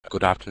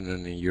good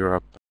afternoon in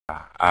Europe,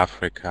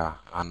 Africa,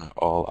 and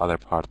all other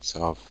parts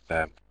of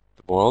the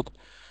world.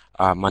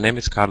 My name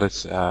is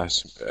Carlos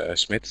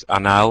Schmitz,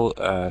 and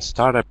I'll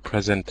start a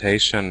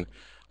presentation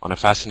on a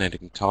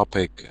fascinating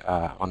topic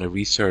on a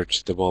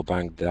research the World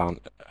Bank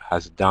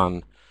has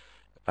done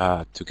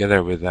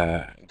together with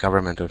the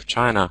government of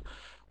China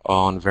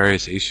on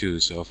various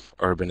issues of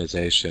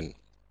urbanization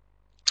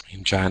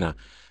in China.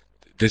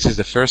 This is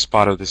the first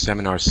part of the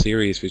seminar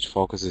series, which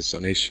focuses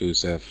on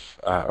issues of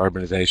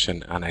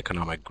urbanization and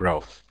economic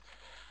growth.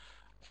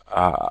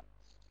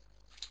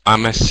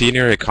 I'm a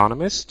senior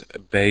economist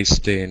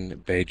based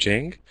in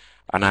Beijing,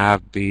 and I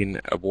have been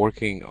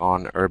working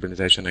on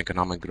urbanization and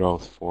economic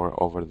growth for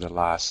over the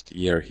last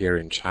year here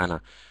in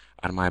China.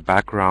 And my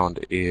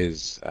background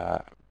is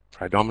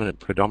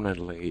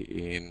predominantly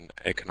in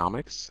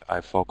economics.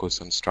 I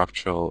focus on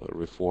structural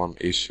reform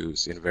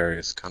issues in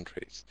various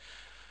countries.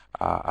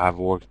 I've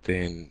worked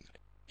in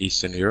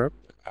Eastern Europe,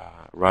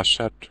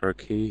 Russia,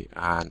 Turkey,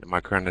 and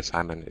my current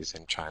assignment is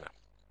in China.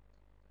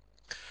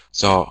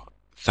 So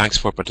thanks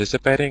for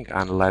participating,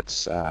 and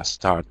let's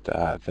start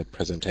the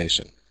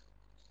presentation.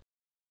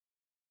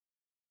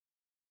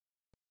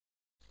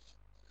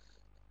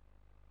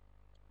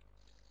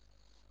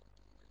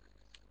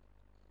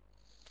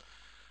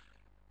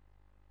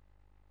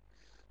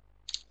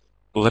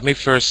 Let me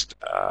first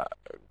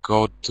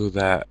go to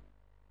the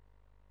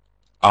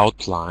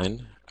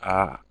outline.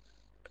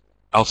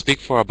 I'll speak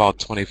for about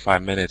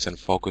 25 minutes and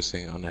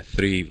focusing on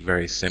three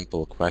very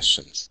simple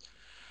questions.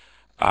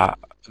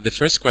 The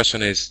first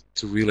question is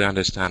to really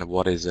understand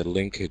what is the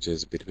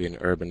linkages between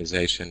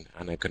urbanization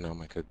and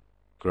economic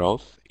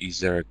growth. Is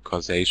there a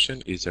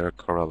causation? Is there a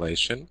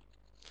correlation?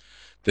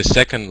 The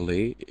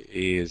secondly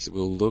is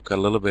we'll look a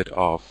little bit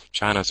of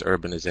China's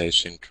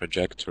urbanization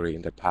trajectory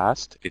in the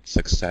past, its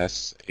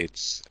success,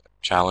 its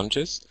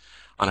challenges,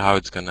 and how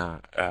it's going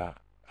to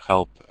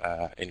help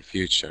in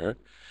future.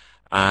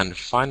 And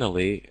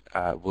finally,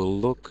 we'll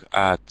look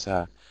at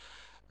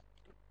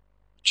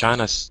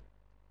China's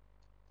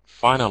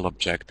final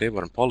objective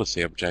or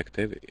policy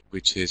objective,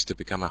 which is to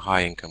become a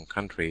high-income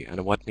country,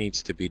 and what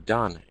needs to be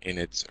done in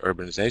its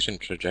urbanization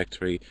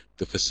trajectory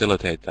to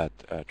facilitate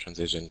that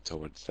transition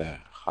towards the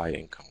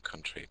high-income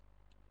country.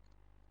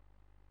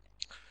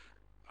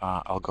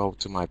 I'll go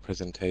to my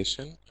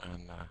presentation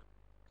and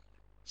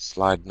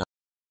slide now.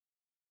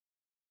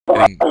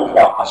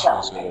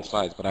 Issues with the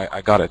slides, but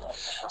I got it.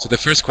 So the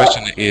first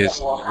question is,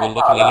 we'll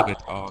look a little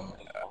bit on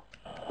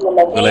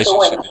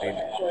relationship between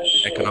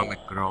economic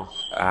growth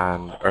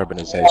and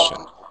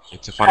urbanization.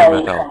 It's a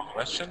fundamental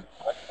question.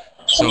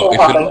 So if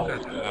you look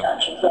at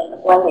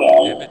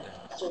evidence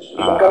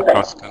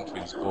across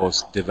countries,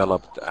 both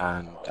developed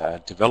and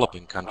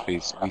developing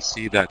countries, we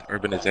see that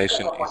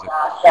urbanization is a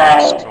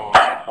very strong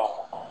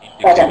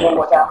indicator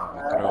of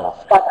economic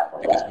growth,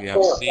 because we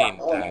have seen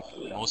that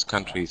most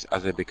countries,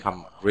 as they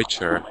become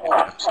richer in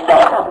terms of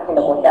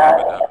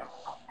EBITDA,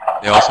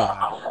 they also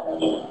have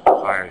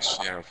a higher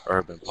share of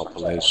urban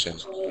population.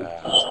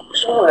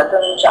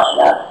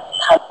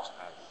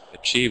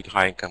 Achieved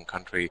high-income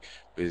country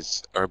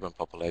with urban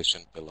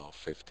population below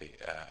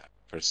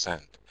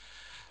 50%.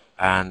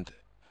 And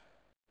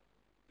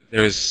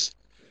there is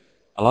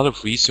a lot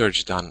of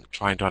research done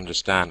trying to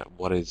understand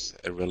what is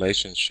a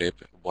relationship,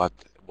 what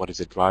is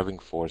a driving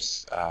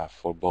force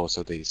for both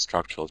of these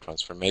structural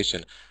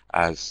transformation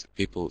as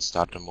people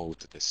start to move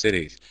to the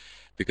cities.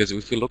 Because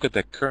if you look at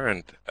the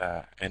current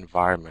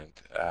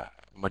environment,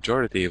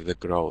 majority of the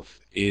growth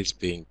is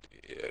being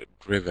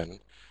driven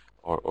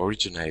or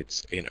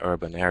originates in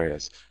urban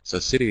areas. So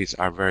cities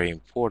are very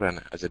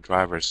important as a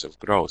drivers of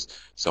growth.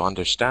 So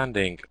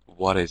understanding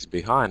what is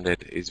behind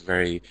it is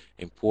very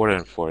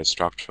important for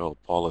structural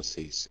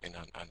policies in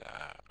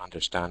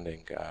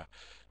understanding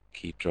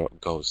key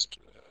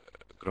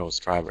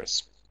growth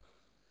drivers.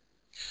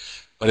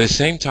 But at the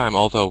same time,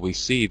 although we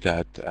see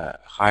that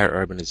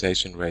higher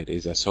urbanization rate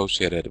is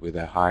associated with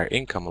higher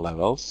income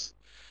levels,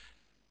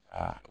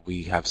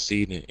 we have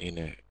seen in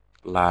the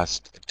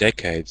last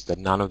decades that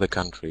none of the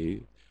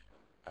country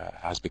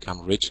has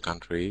become rich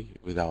country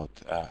without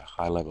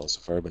high levels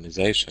of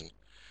urbanization.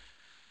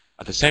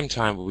 At the same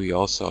time, we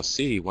also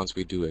see, once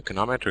we do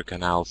econometric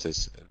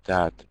analysis,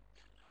 that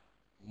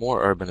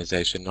more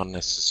urbanization not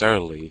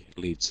necessarily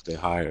leads to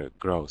higher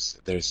growth.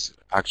 There's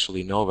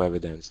actually no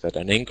evidence that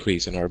an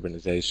increase in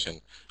urbanization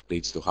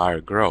leads to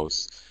higher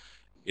growth.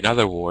 In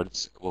other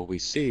words, what we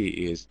see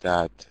is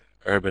that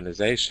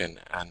urbanization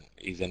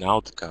is an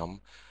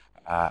outcome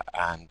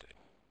and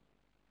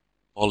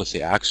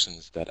policy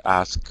actions that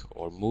ask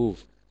or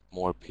move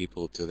more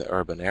people to the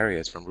urban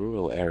areas from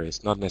rural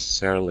areas not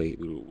necessarily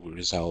will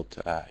result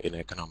in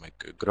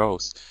economic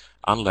growth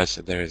unless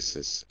there is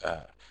this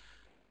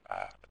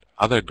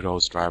other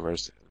growth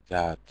drivers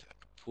that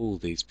pull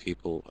these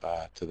people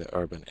to the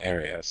urban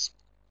areas.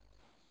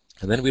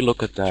 And then we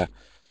look at a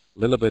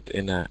little bit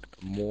in a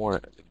more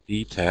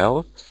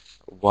detail,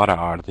 what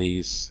are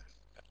these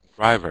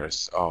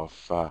drivers of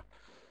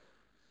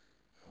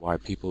why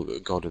people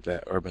go to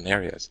the urban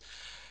areas.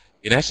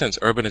 In essence,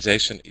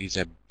 urbanization is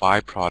a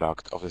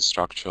byproduct of a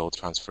structural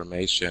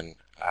transformation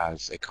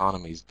as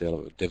economies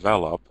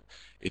develop.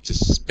 It's a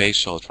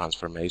spatial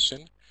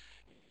transformation.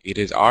 It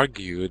is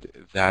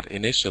argued that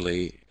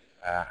initially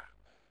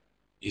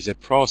is a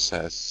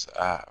process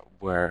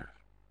where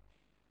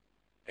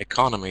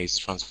economy is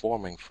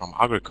transforming from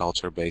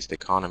agriculture-based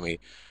economy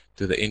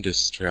to the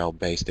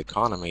industrial-based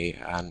economy,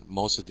 and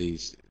most of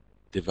these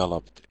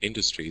developed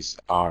industries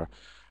are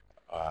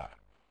uh,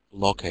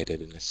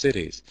 located in the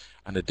cities,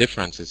 and the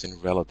differences in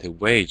relative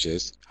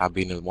wages have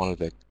been one of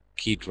the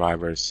key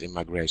drivers in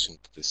migration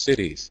to the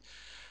cities.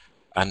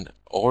 And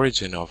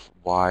origin of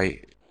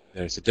why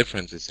there's a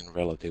differences in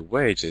relative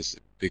wages,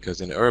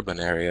 because in urban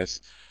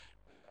areas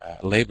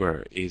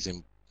labor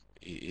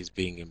is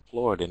being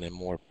employed in a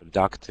more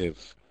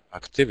productive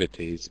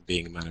activities,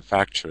 being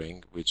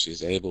manufacturing, which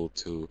is able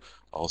to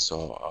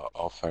also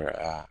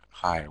offer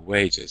higher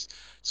wages.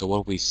 So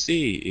what we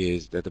see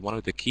is that one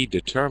of the key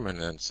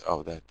determinants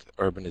of that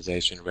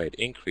urbanization rate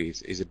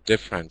increase is a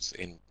difference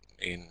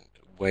in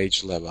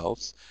wage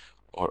levels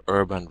or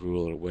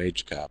urban-rural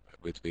wage gap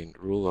between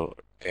rural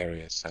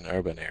areas and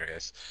urban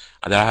areas.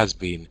 And that has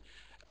been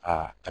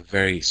a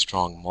very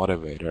strong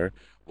motivator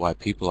why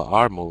people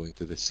are moving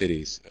to the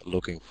cities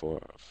looking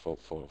for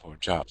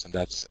jobs, and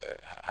that's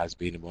has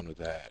been one of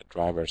the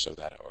drivers of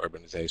that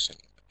urbanization,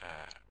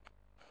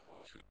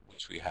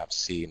 which we have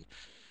seen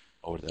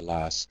over the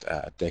last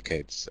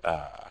decades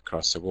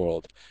across the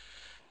world.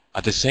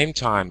 At the same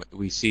time,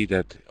 we see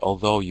that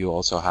although you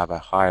also have a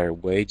higher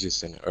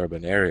wages in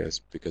urban areas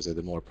because of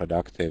the more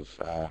productive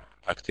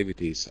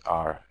activities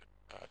are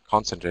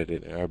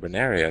concentrated in urban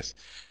areas,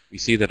 we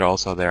see that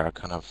also there are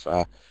kind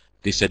of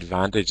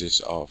disadvantages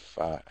of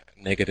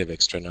negative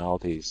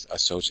externalities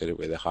associated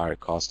with a higher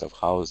cost of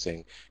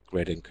housing,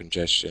 greater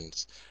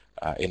congestions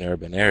in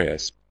urban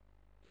areas.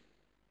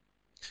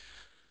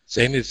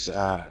 Same is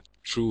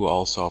true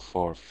also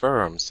for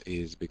firms,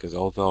 is because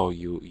although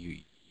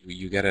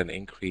you get an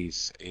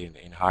increase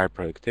in higher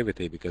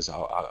productivity because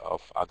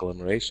of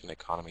agglomeration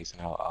economies,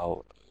 and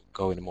I'll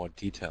go into more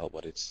detail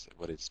what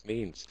it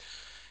means,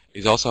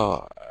 is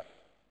also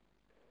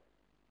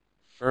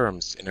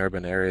firms in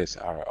urban areas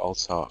are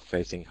also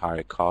facing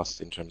higher costs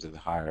in terms of the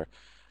higher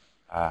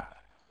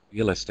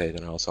real estate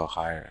and also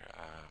higher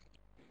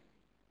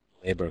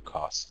labor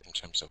costs in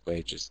terms of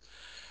wages.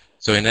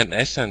 So in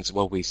essence,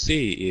 what we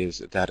see is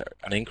that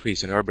an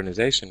increase in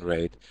urbanization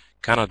rate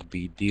cannot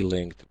be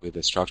delinked with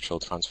the structural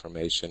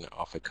transformation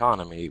of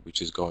economy,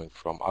 which is going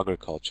from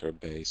agriculture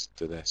based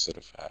to the sort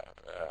of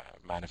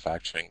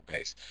manufacturing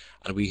base.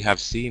 And we have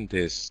seen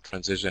this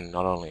transition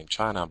not only in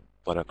China,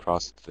 but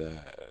across the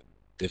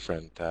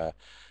different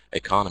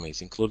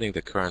economies, including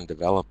the current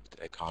developed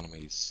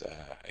economies,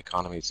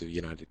 economies of the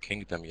United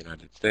Kingdom,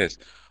 United States,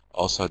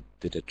 also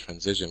did a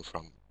transition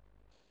from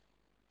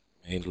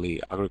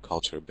mainly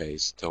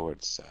agriculture-based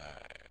towards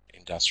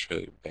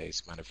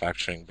industrial-based,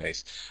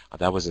 manufacturing-based.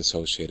 That was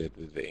associated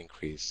with the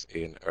increase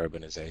in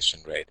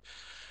urbanization rate.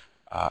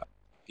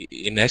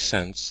 In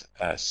essence,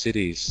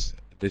 cities,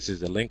 this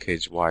is the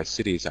linkage why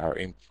cities are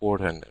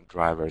important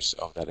drivers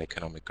of that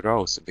economic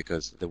growth,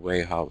 because the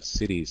way how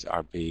cities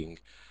are being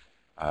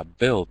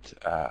built,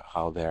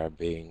 how they are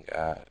being,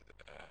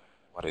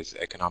 what is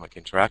economic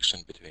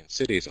interaction between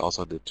cities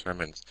also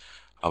determines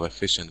how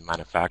efficient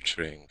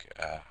manufacturing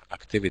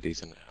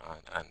activities and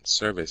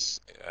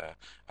service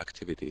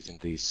activities in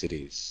these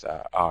cities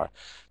are.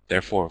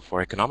 Therefore,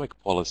 for economic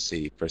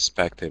policy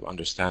perspective,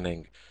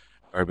 understanding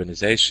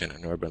urbanization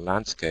and urban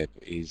landscape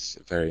is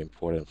very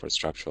important for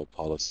structural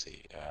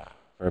policy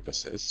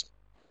purposes.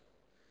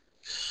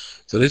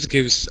 So this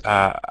gives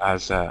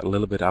us a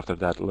little bit after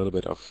that, a little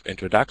bit of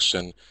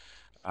introduction.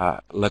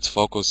 Let's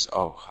focus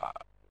on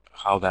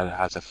how that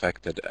has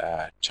affected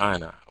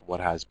China,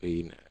 what has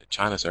been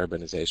China's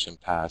urbanization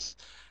path,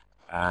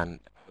 and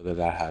whether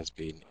that has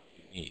been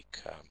unique.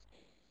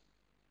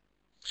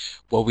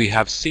 What we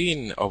have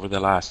seen over the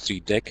last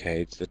 3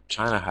 decades that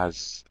China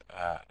has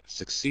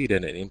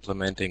succeeded in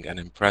implementing an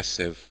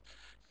impressive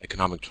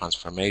economic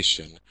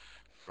transformation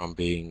from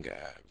being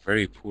a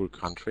very poor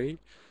country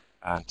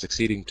and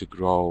succeeding to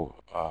grow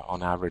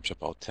on average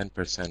about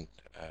 10%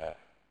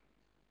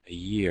 a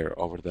year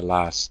over the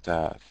last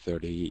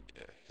 3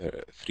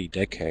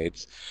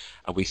 decades.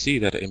 And we see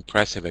that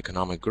impressive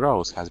economic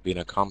growth has been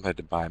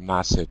accompanied by a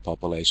massive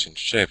population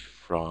shift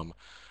from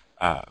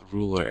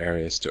rural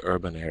areas to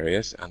urban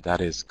areas, and that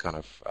is kind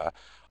of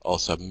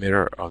also a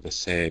mirror of the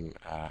same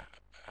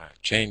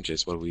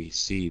changes where we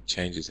see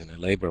changes in the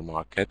labor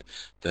market,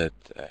 that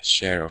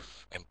share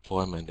of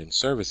employment in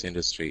service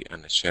industry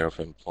and the share of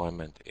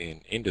employment in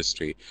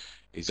industry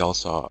is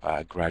also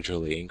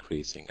gradually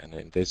increasing. And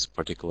in this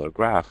particular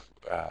graph,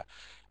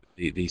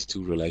 these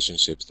two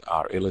relationships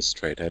are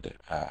illustrated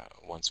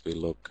once we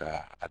look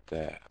at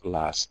the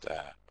last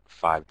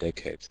 5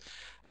 decades.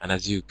 And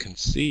as you can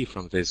see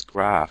from this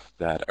graph,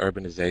 that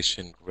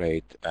urbanization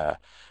rate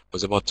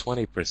was about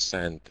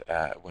 20%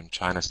 when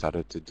China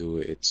started to do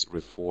its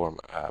reform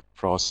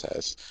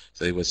process.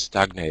 So it was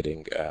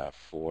stagnating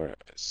for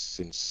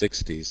since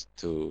 60s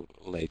to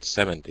late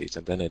 70s,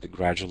 and then it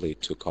gradually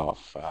took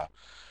off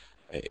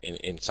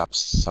in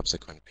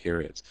subsequent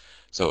periods.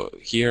 So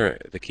here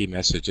the key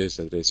message is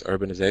that this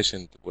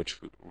urbanization, which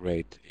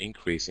rate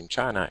increase in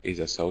China, is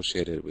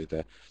associated with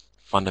a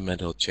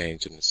fundamental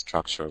change in the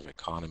structure of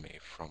economy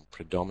from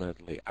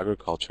predominantly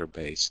agriculture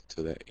based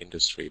to the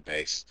industry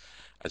based,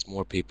 as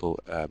more people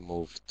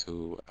move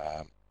to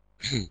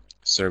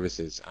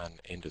services and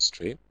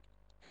industry.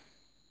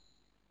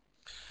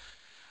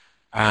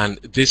 And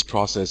this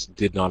process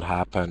did not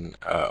happen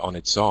on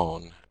its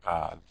own.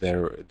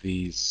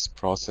 This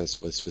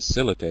process was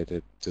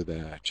facilitated to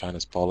the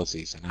China's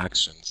policies and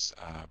actions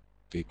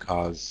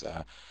because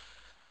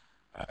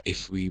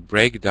if we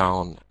break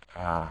down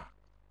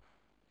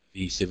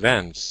these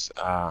events,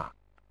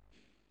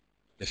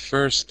 the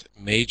first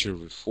major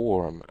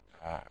reform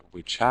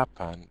which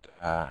happened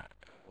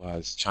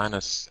was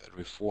China's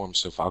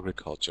reforms of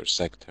agriculture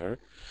sector,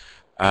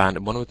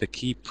 and one of the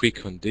key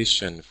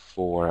preconditions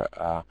for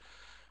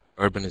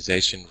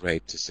urbanization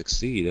rate to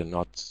succeed and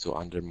not to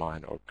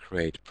undermine or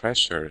create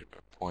pressure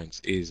points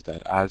is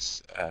that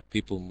as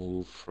people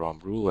move from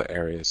rural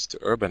areas to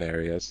urban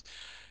areas,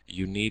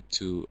 you need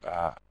to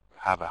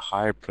have a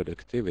higher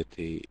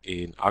productivity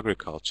in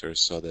agriculture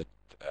so that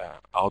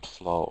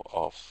outflow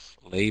of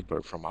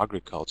labor from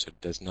agriculture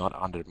does not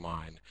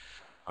undermine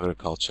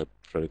agriculture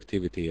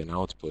productivity and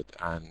output.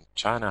 And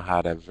China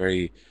had a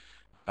very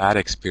bad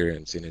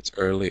experience in its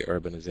early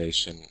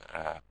urbanization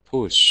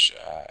push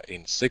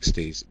in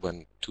 60s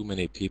when too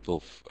many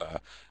people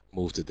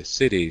moved to the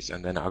cities,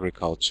 and then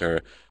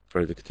agriculture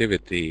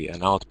productivity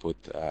and output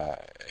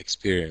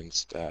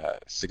experienced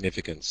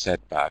significant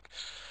setback.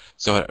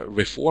 So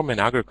reform in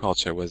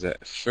agriculture was a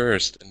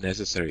first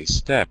necessary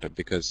step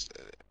because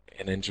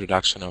an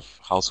introduction of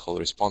household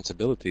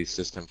responsibility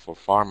system for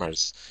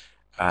farmers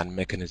and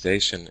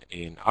mechanization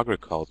in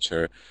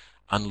agriculture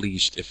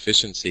unleashed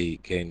efficiency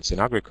gains in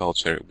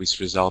agriculture, which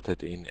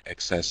resulted in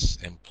excess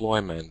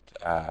employment,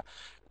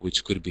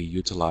 which could be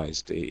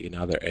utilized in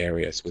other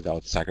areas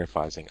without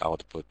sacrificing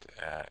output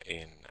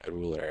in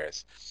rural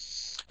areas.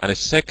 And a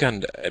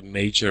second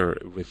major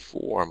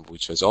reform,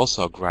 which was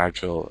also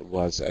gradual,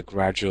 was a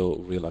gradual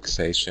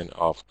relaxation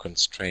of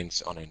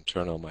constraints on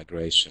internal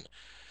migration.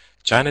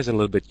 China is a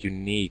little bit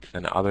unique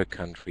than other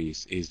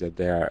countries, is that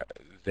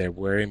there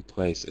were in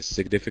place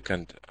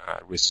significant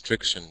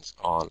restrictions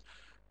on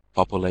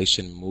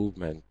population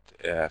movement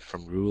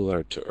from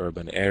rural to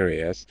urban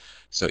areas.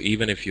 So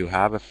even if you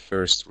have a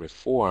first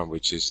reform,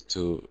 which is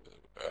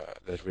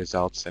that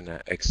results in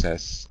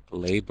excess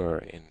labor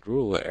in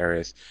rural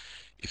areas,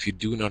 if you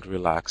do not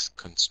relax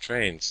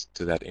constraints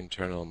to that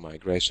internal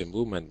migration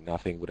movement,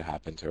 nothing would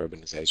happen to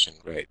urbanization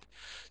rate.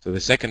 So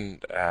the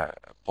second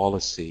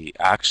policy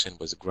action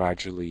was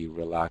gradually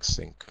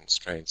relaxing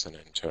constraints on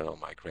internal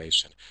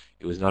migration.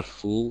 It was not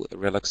full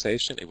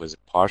relaxation, it was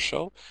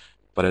partial,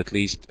 but at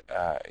least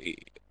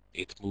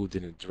it moved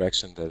in a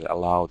direction that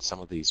allowed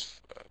some of these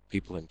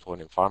people employed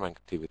in farming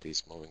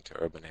activities moving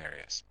to urban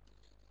areas.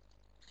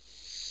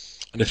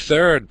 And the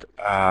third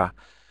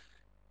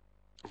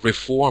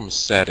reform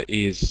set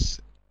is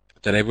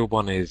that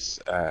everyone is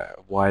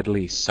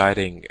widely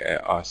citing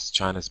as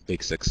China's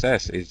big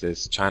success is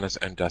this China's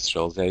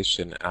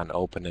industrialization and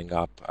opening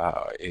up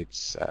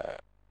its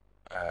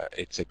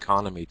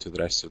economy to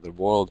the rest of the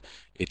world.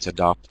 It's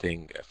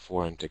adopting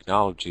foreign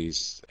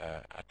technologies,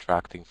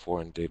 attracting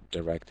foreign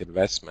direct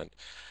investment,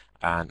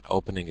 and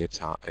opening its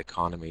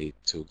economy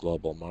to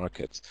global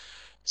markets.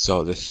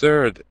 So the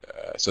third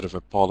sort of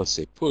a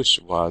policy push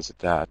was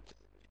that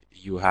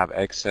you have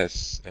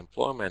excess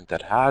employment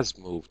that has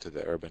moved to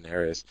the urban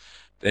areas,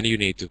 then you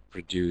need to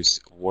produce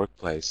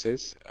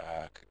workplaces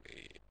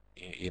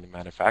in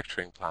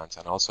manufacturing plants,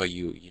 and also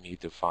you need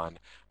to find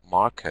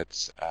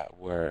markets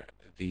where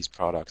these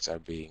products are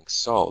being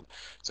sold.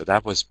 So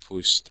that was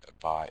pushed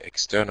by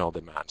external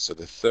demand. So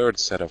the third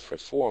set of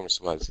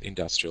reforms was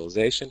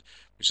industrialization,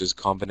 which is a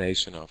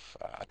combination of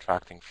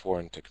attracting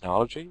foreign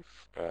technology,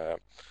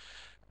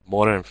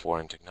 modern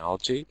foreign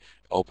technology,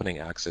 opening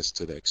access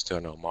to the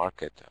external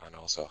market, and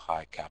also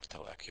high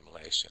capital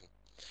accumulation.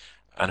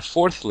 And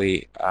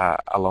fourthly,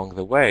 along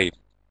the way,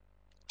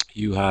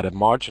 you had a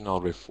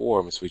marginal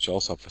reforms which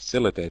also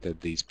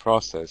facilitated these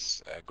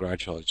process,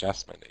 gradual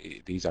adjustment.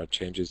 These are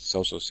changes to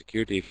social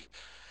security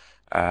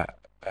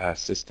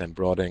system,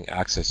 broadening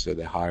access to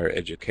the higher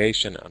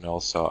education, and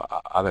also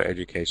other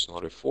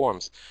educational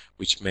reforms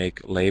which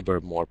make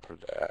labor more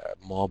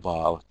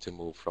mobile to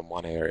move from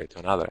one area to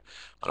another,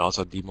 and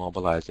also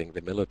demobilizing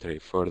the military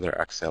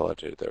further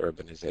accelerated the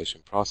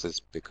urbanization process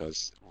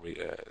because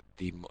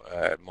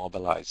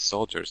demobilized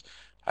soldiers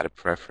had a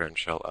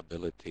preferential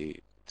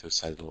ability to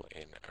settle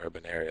in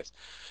urban areas.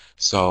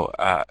 So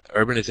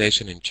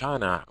urbanization in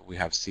China, we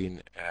have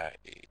seen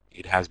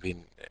it has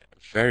been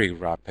very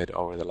rapid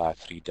over the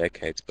last 3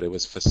 decades, but it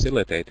was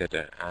facilitated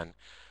and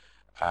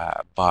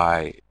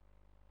by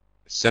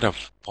set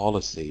of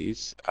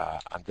policies,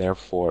 and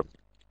therefore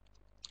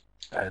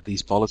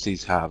these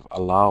policies have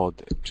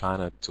allowed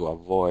China to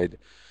avoid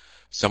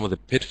some of the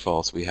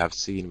pitfalls we have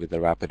seen with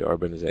the rapid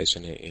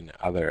urbanization in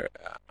other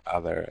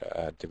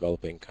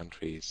developing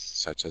countries,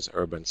 such as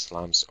urban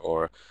slums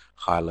or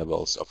high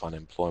levels of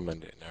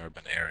unemployment in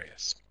urban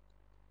areas.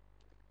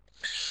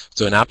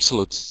 So in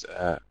absolute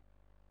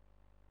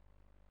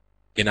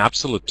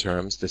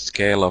terms, the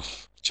scale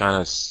of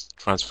China's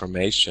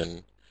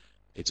transformation,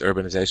 its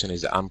urbanization,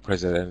 is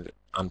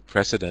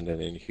unprecedented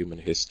in human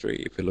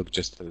history. If you look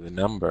just at the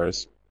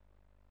numbers,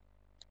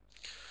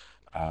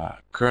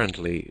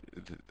 currently,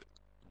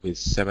 with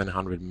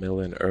 700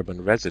 million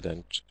urban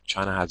residents,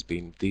 China has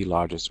been the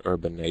largest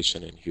urban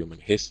nation in human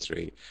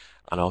history.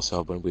 And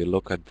also, when we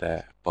look at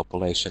the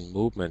population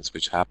movements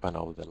which happened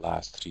over the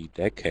last 3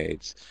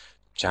 decades,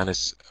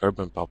 China's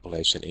urban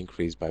population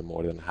increased by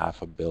more than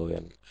 500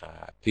 million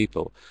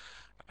people,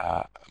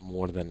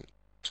 more than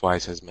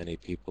twice as many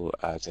people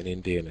as in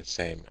India in the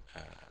same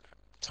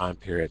time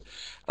period.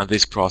 And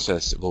this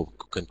process will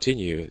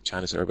continue.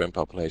 China's urban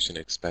population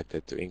is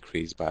expected to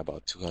increase by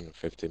about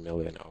 250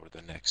 million over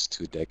the next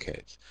 2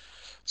 decades.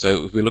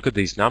 So if we look at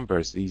these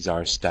numbers, these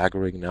are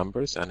staggering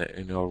numbers. And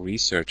in our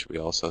research, we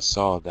also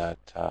saw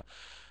that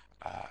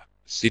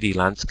city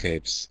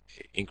landscapes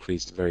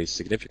increased very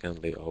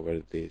significantly over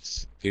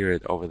this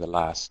period. Over the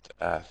last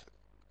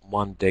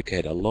 1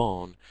 decade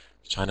alone,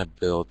 China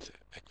built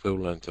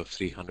equivalent of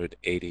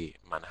 380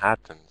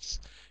 Manhattans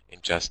in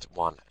just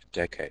 1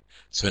 decade.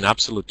 So in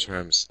absolute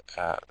terms,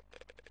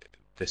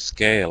 the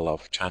scale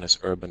of China's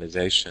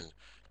urbanization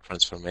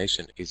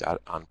transformation is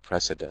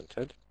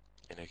unprecedented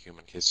in a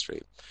human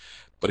history.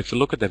 But if you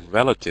look at the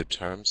relative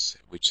terms,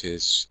 which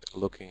is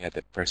looking at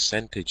the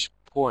percentage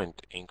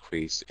point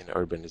increase in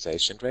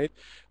urbanization rate,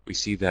 we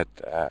see that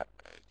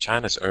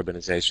China's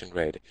urbanization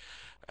rate,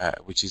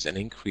 which is an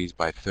increase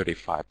by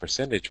 35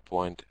 percentage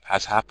point,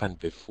 has happened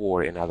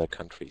before in other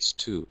countries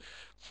too.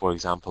 For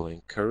example,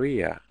 in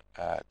Korea,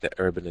 the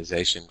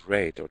urbanization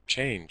rate or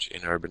change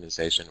in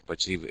urbanization,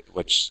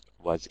 which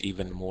was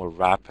even more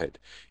rapid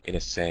in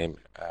the same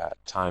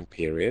time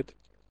period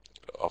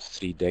of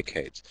 3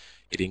 decades.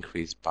 It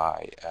increased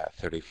by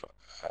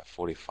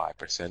 45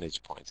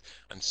 percentage points.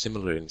 And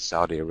similar in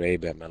Saudi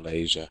Arabia,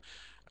 Malaysia,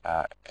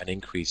 an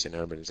increase in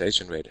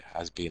urbanization rate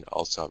has been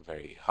also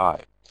very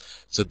high.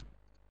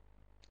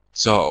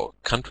 So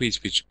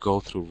countries which go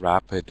through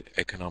rapid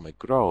economic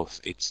growth,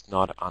 it's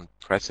not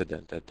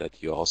unprecedented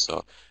that you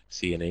also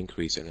see an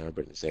increase in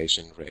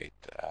urbanization rate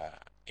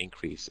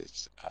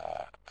increases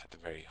at a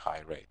very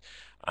high rate.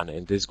 And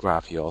in this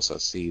graph, you also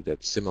see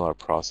that similar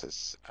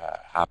process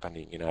happened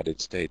in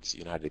United States,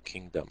 United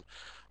Kingdom,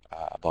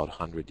 about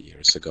 100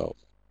 years ago.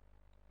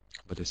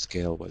 But the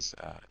scale was,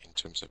 in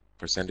terms of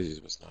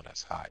percentages, was not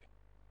as high.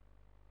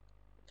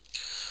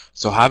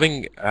 So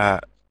having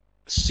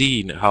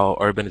seen how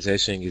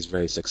urbanization is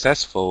very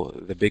successful,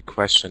 the big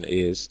question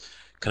is,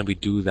 can we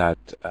do that,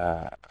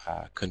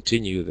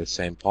 continue the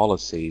same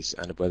policies,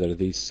 and whether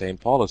these same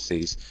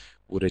policies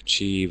would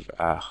achieve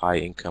a high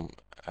income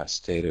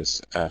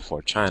status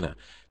for China?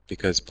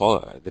 Because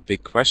the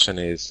big question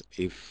is,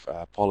 if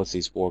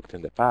policies worked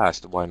in the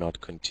past, why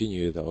not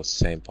continue those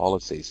same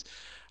policies?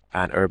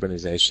 And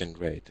urbanization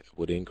rate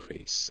would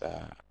increase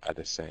at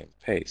the same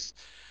pace.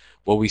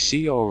 What we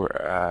see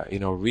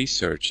in our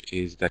research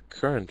is that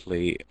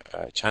currently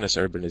China's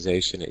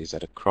urbanization is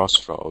at a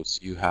crossroads.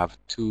 You have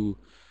two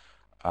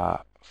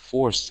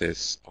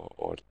forces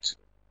or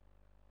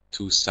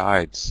two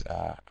sides.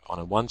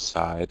 On one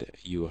side,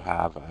 you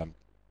have,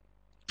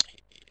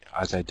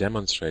 as I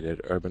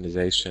demonstrated,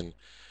 urbanization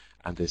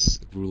and this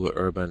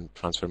rural-urban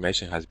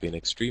transformation has been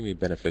extremely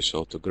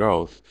beneficial to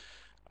growth.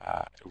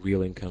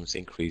 Real incomes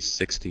increased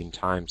 16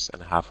 times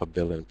and 500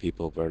 million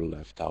people were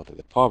left out of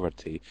the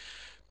poverty.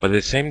 But at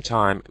the same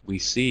time, we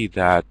see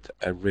that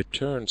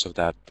returns of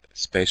that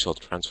spatial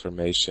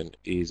transformation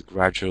is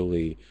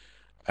gradually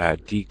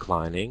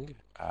declining.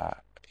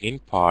 In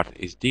part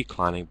is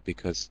declining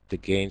because the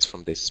gains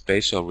from this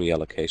spatial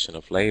reallocation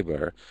of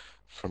labor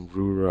from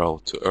rural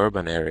to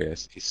urban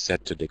areas is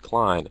set to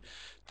decline.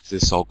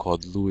 This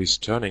so-called Lewis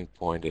turning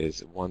point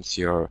is once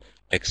your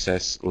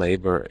excess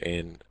labor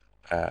in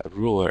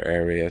rural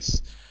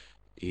areas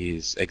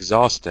is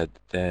exhausted,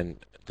 then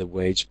the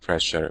wage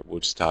pressure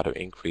would start to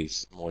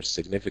increase more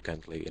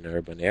significantly in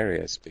urban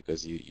areas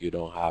because you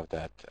don't have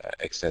that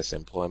excess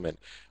employment,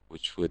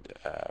 which would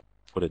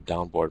put a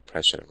downward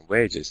pressure on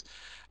wages,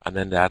 and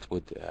then that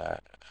would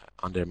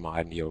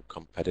undermine your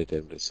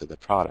competitiveness of the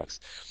products.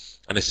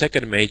 And the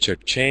second major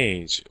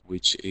change,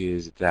 which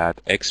is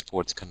that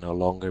exports can no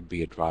longer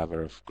be a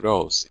driver of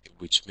growth,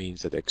 which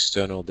means that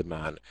external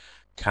demand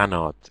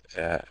cannot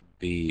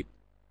be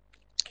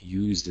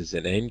used as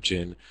an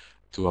engine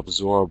to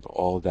absorb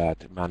all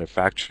that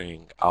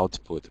manufacturing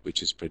output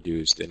which is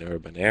produced in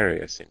urban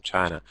areas in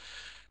China.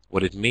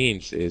 What it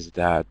means is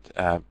that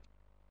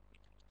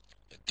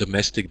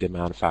domestic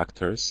demand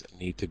factors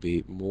need to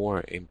be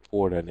more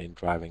important in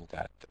driving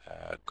that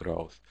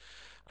growth.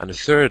 And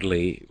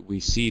thirdly, we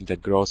see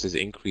that growth is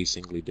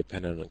increasingly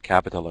dependent on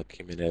capital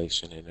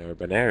accumulation in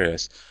urban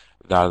areas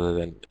rather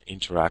than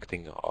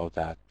interacting of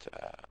that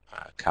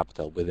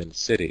capital within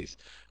cities.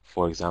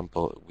 For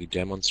example, we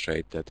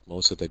demonstrate that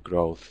most of the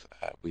growth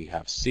we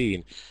have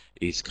seen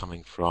is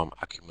coming from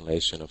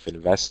accumulation of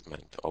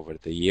investment over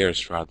the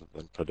years rather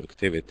than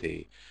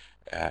productivity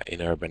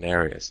in urban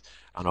areas.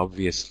 And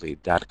obviously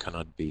that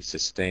cannot be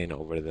sustained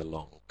over the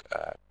long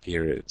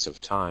periods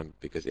of time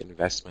because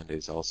investment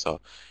is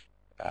also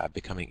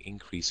becoming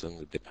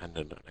increasingly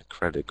dependent on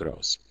credit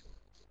growth.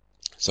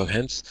 So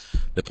hence,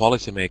 the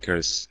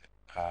policymakers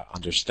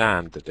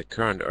understand that the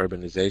current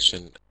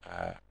urbanization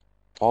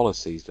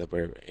policies that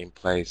were in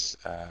place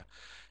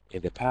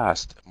in the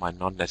past might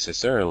not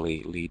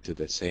necessarily lead to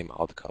the same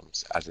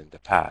outcomes as in the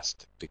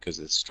past because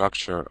the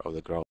structure of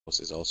the growth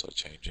is also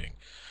changing.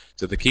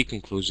 So the key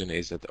conclusion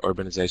is that the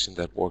urbanization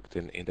that worked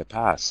in the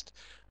past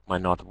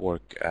might not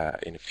work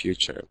in the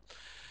future.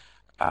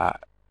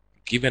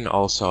 Given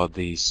also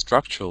the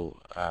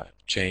structural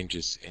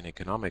changes in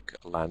economic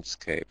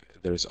landscape,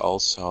 there's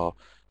also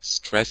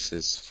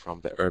stresses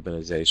from the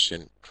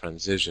urbanization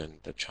transition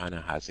that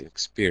China has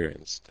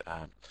experienced.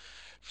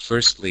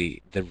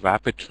 Firstly, the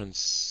rapid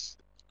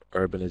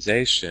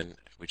urbanization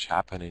which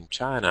happened in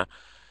China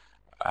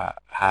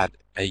had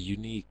a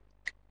unique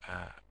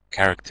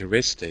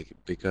characteristic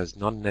because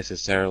not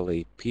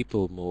necessarily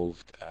people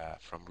moved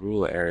from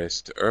rural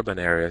areas to urban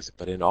areas,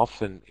 but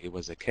often it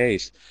was a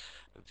case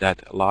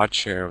that a large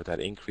share of that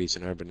increase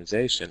in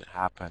urbanization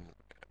happened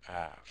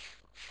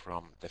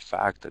from the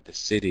fact that the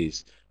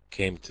cities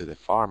came to the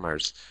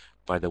farmers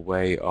by the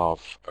way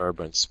of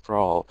urban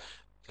sprawl.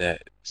 The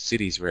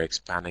cities were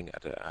expanding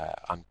at an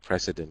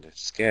unprecedented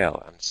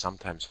scale, and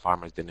sometimes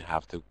farmers didn't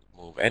have to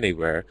move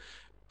anywhere,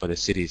 but the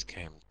cities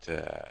came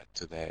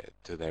to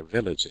their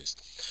villages.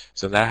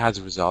 So that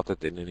has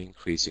resulted in an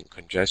increase in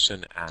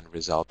congestion and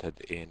resulted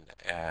in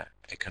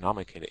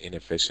economic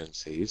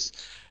inefficiencies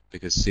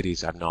because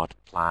cities are not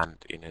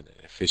planned in an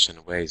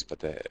efficient ways,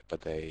 but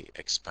they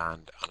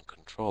expand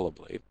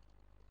uncontrollably.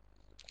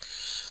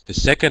 The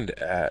second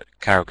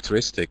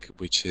characteristic,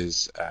 which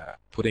is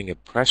putting a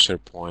pressure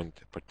point,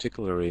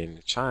 particularly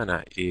in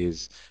China,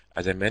 is,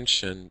 as I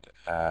mentioned,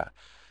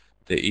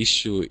 the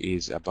issue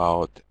is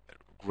about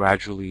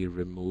gradually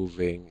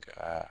removing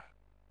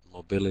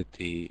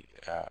mobility,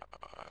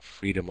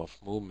 freedom of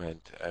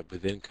movement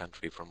within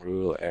country from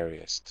rural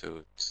areas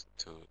to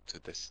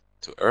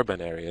urban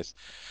areas.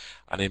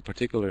 And in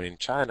particular in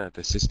China,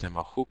 the system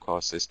of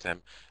hukou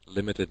system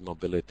limited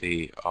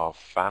mobility of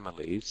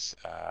families,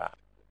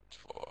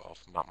 of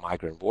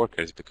migrant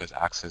workers, because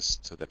access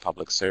to the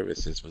public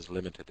services was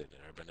limited in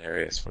urban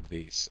areas for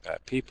these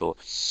people.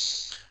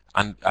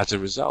 And as a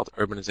result,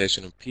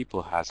 urbanization of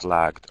people has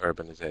lagged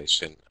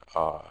urbanization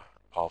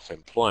of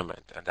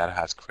employment, and that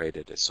has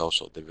created a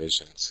social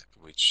divisions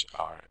which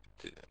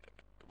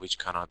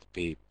cannot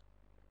be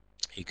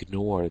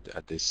ignored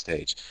at this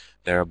stage.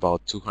 There are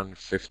about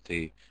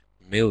 250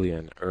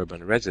 million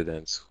urban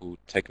residents who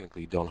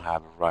technically don't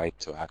have a right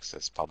to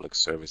access public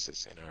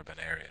services in urban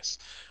areas.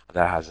 And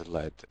that has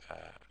led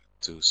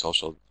to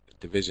social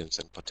divisions,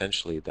 and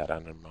potentially that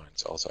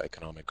undermines also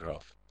economic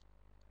growth.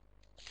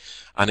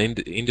 And in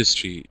the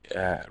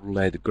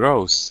industry-led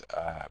growth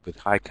with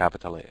high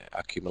capital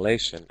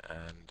accumulation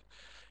and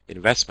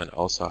investment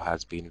also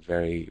has been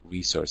very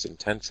resource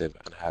intensive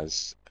and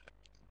has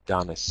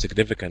done a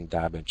significant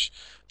damage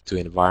to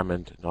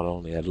environment, not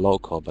only at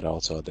local but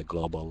also at the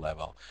global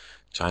level.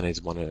 China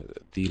is one of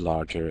the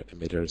larger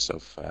emitters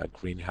of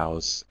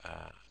greenhouse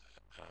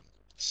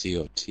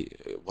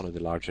CO2, one of the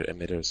larger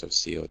emitters of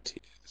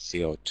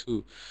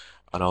CO2,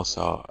 and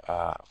also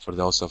for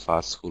those of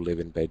us who live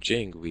in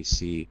Beijing, we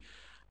see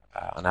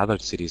in other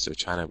cities of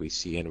China, we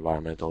see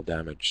environmental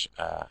damage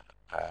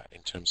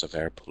in terms of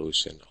air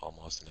pollution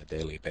almost on a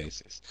daily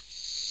basis.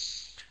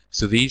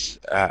 So these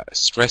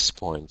stress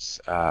points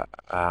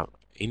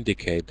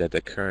indicate that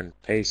the current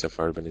pace of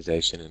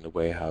urbanization in the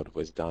way how it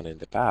was done in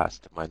the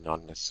past might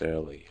not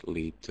necessarily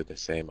lead to the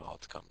same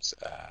outcomes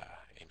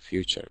in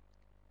future.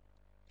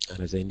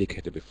 And as I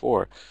indicated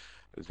before,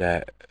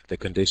 the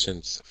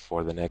conditions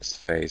for the next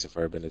phase of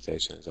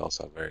urbanization is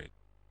also very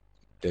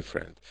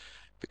different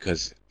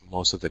because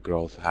most of the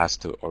growth has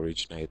to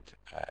originate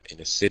in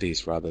the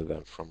cities rather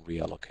than from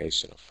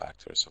reallocation of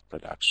factors of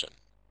production.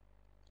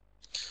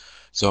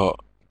 So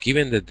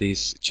given that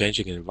this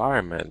changing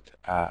environment,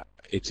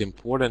 it's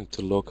important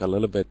to look a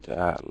little bit,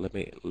 let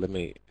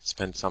me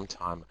spend some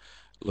time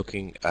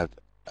looking at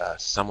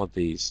some of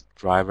these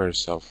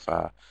drivers of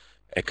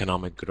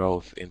economic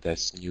growth in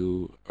this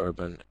new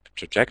urban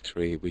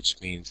trajectory,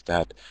 which means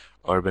that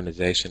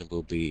urbanization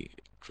will be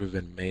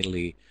driven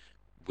mainly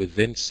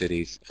within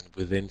cities and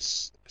within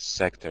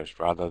sectors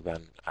rather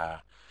than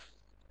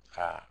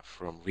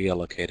from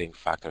reallocating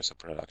factors of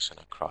production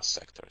across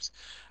sectors.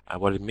 And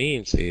what it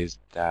means is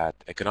that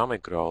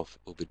economic growth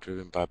will be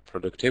driven by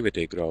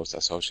productivity growth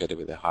associated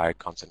with a higher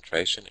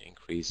concentration,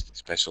 increased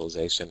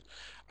specialization,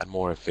 and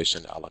more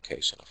efficient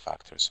allocation of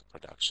factors of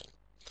production.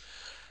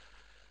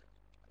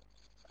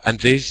 And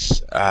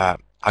this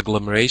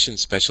agglomeration,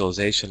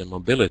 specialization, and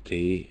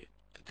mobility,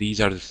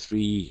 these are the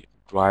three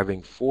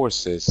driving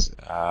forces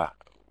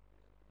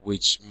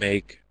which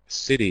make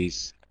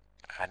cities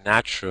a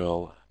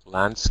natural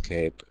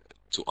landscape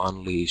to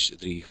unleash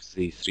the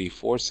three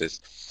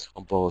forces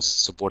on both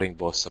supporting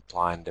both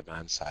supply and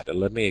demand side. And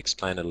let me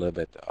explain a little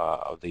bit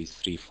of these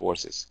three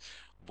forces.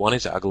 One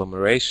is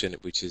agglomeration,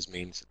 which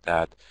means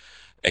that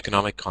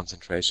economic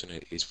concentration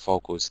is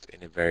focused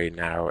in a very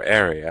narrow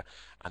area,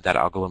 and that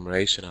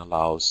agglomeration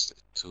allows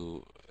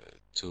to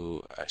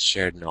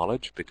shared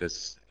knowledge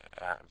because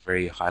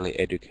very highly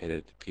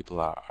educated people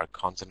are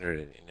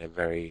concentrated in a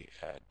very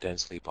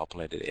densely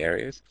populated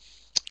areas.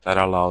 That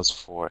allows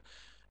for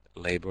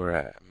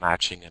labor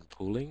matching and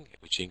pooling,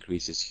 which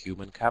increases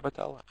human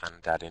capital and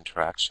that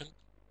interaction.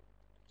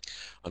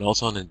 And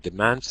also on the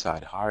demand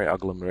side, higher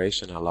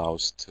agglomeration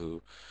allows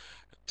to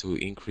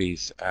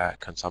increase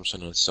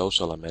consumption of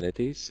social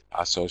amenities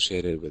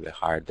associated with the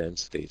higher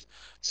densities.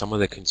 Some of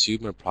the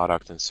consumer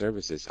products and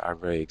services are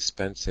very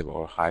expensive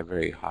or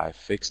very high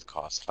fixed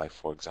costs, like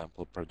for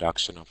example,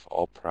 production of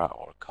opera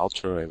or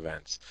cultural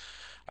events.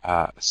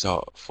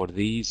 So for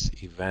these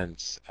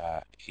events,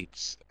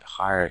 it's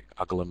higher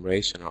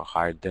agglomeration or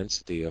higher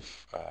density of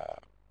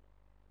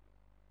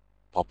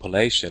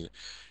population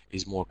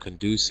is more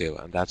conducive,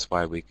 and that's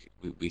why we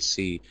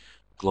see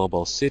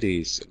global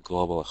cities,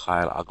 global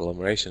high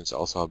agglomerations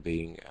also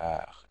being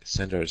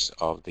centers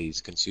of these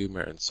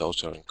consumer and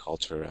social and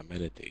cultural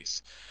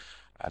amenities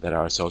that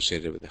are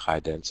associated with the high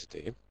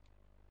density.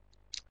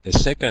 The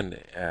second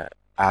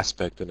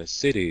aspect in the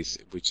cities,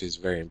 which is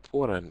very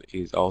important,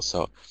 is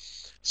also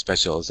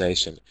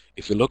specialization.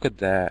 If you look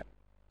at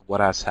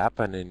what has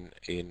happened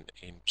in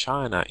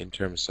China in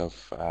terms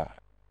of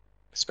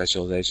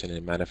specialization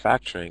in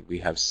manufacturing, we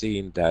have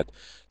seen that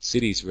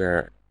cities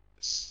where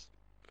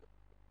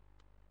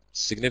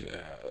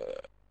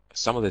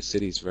some of the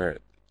cities were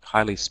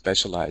highly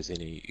specialized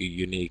in a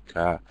unique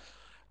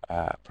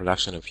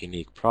production of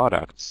unique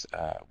products.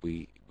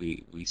 We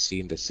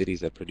seen the cities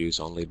that produce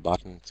only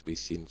buttons. We've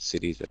seen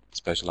cities that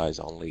specialize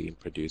only in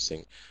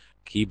producing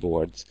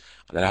keyboards.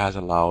 That has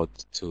allowed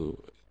to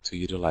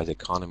utilize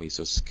economies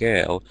of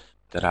scale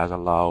that has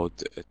allowed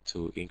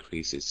to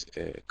increase its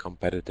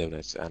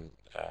competitiveness and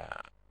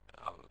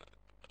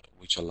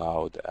which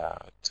allowed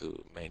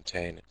to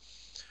maintain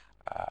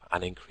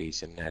an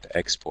increase in net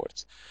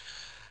exports.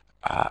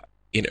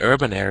 In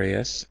urban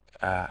areas,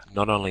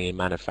 not only in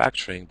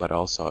manufacturing but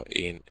also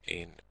in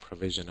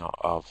provision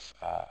of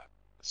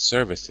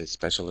services,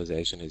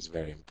 specialization is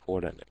very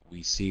important.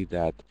 We see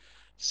that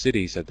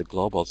cities at the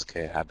global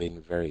scale have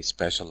been very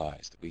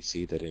specialized. We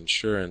see that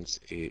insurance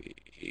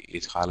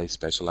is highly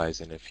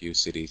specialized in a few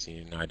cities in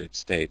the United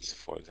States.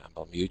 For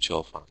example,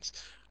 mutual funds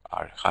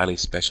are highly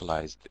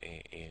specialized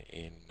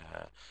in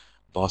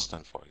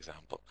Boston, for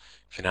example.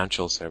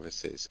 Financial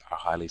services are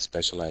highly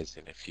specialized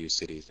in a few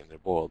cities in the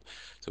world.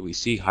 So we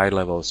see high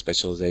level of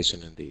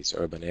specialization in these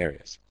urban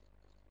areas.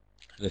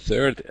 The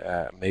third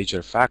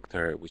major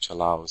factor which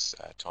allows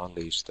to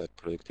unleash the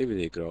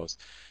productivity growth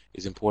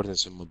is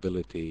importance of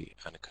mobility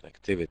and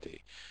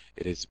connectivity.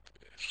 It is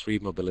free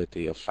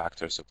mobility of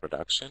factors of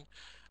production,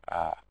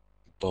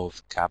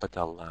 both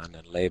capital, land,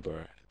 and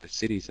labor. The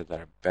cities that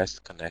are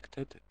best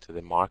connected to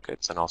the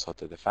markets and also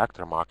to the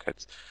factor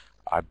markets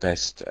are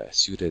best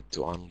suited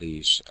to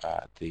unleash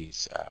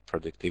these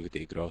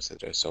productivity growth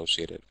that are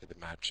associated with the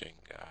matching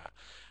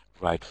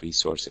right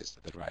resources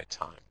at the right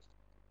time.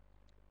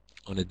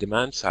 On the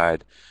demand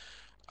side,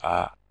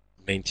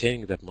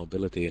 maintaining that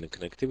mobility and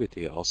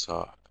connectivity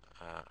also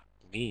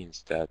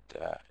means that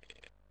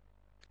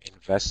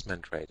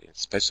investment rate,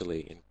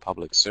 especially in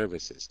public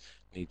services,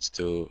 needs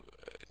to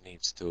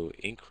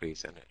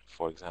increase. And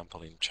for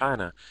example, in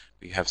China,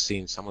 we have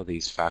seen some of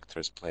these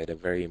factors played a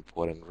very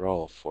important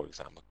role. For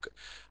example,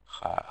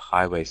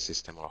 highway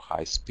system or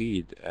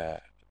high-speed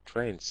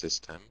train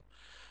system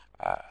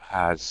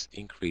has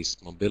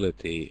increased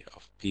mobility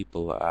of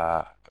people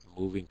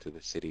moving to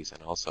the cities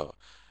and also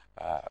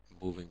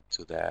moving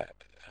to the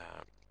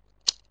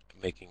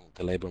making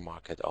the labor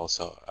market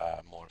also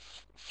more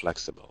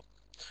flexible.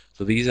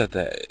 So these are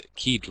the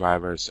key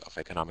drivers of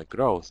economic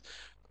growth.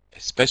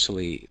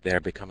 Especially, they're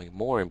becoming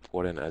more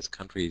important as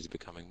countries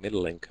becoming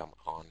middle income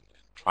on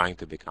trying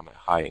to become a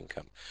high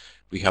income.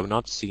 We have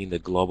not seen the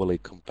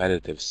globally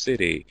competitive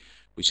city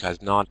which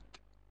has not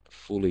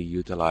fully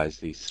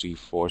utilized these three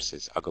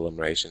forces: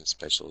 agglomeration,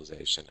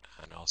 specialization,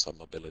 and also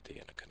mobility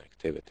and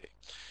connectivity.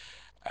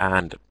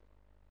 And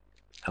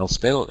I'll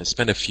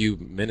spend a few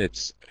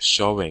minutes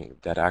showing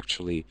that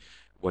actually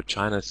what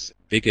China's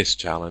biggest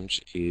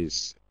challenge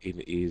is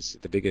in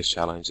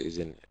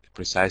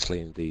precisely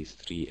in these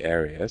three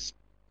areas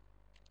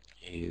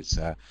is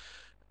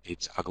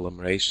its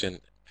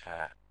agglomeration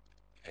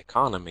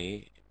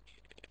economy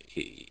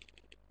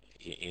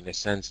in a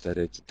sense that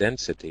its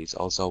densities.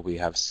 Also, we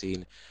have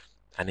seen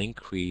an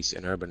increase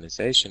in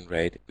urbanization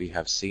rate. We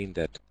have seen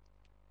that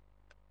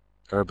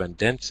urban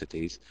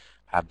densities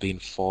have been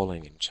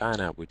falling in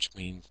China, which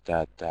means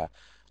that the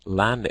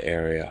land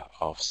area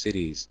of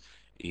cities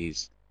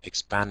is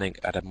expanding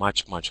at a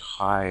much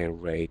higher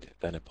rate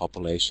than a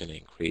population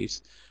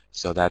increase.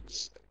 So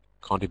that's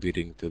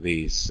contributing to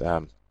these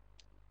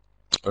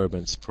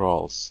urban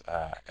sprawls,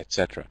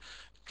 etc.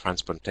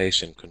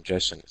 Transportation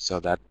congestion. So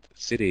that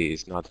city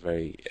is not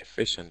very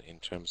efficient in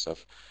terms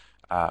of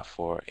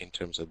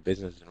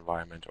business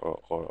environment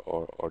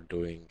or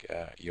doing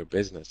your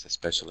business,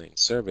 especially in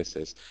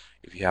services.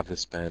 If you have to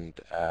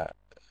spend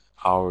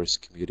hours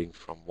commuting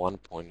from one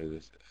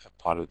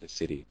part of the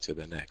city to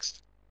the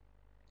next.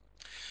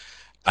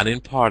 And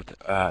in part,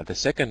 the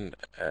second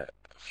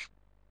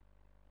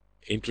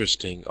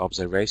interesting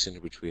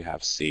observation which we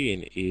have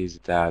seen is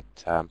that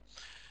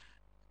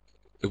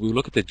if we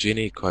look at the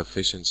Gini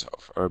coefficients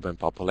of urban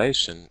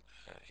population,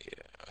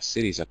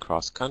 cities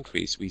across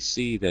countries, we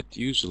see that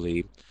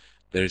usually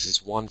there's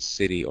this one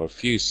city or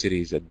few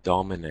cities that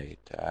dominate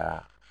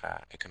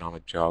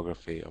economic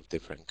geography of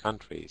different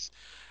countries.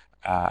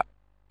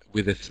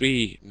 With the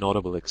three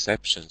notable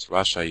exceptions,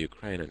 Russia,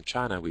 Ukraine, and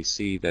China, we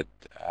see that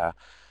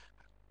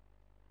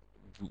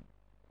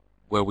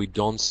where we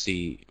don't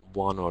see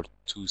one or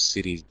two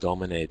cities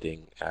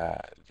dominating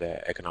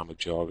the economic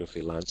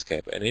geography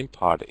landscape, and in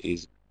part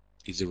is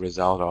a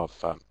result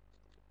of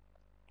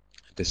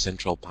the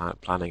central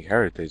planning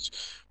heritage,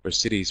 where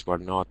cities were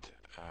not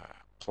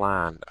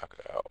planned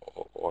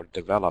or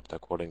developed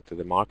according to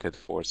the market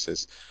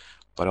forces,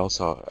 but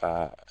also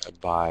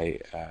by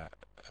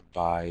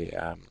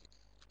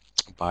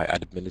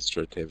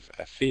administrative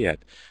fiat.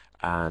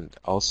 And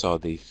also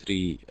the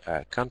three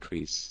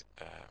countries,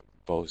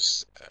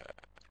 both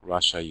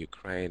Russia,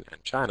 Ukraine,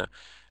 and China,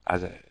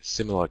 has a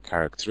similar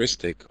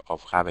characteristic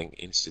of having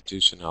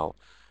institutional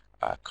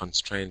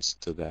constraints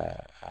to the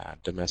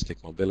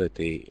domestic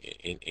mobility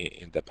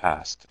in the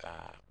past,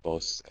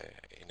 both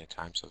in the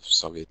times of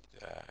Soviet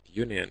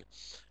Union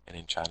and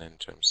in China in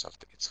terms of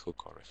its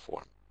Hukou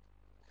reform.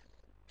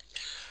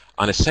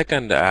 On a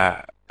second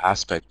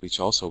aspect, which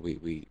also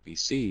we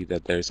see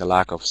that there is a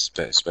lack of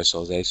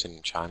specialization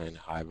in China in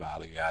high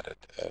value added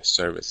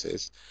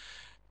services.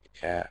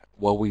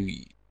 What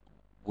we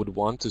would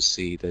want to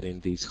see that in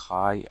these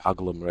high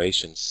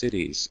agglomeration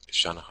cities,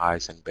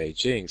 Shanghai's and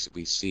Beijing's,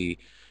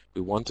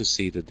 we want to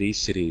see that these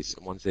cities,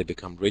 once they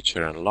become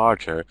richer and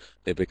larger,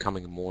 they're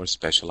becoming more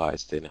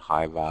specialized in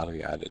high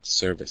value added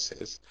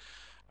services.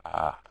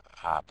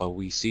 But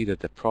we see that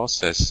the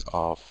process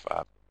of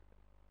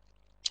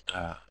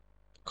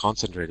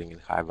concentrating in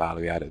high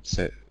value added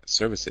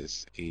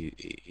services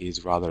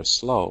is rather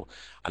slow,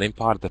 and in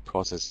part the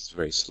process is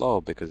very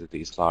slow because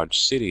these large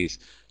cities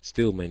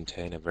still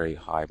maintain a very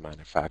high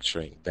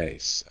manufacturing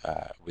base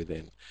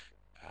within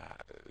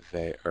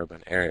the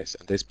urban areas.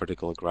 And this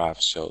particular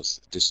graph shows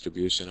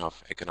distribution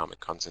of economic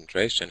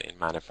concentration in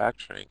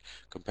manufacturing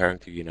comparing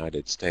to the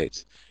United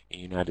States. In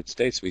the United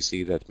States, we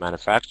see that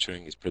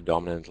manufacturing is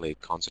predominantly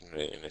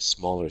concentrated in the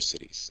smaller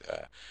cities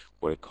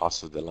where the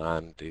cost of the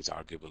land is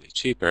arguably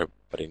cheaper.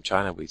 But in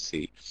China, we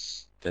see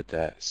that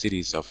the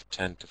cities of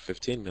 10 to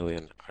 15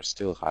 million are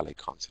still highly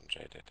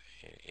concentrated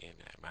in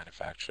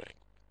manufacturing.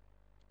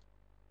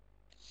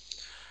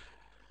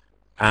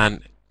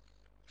 And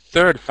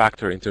third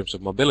factor in terms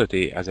of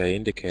mobility, as I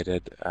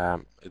indicated,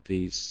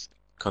 these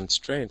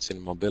constraints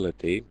in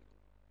mobility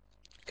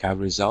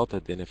have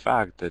resulted in the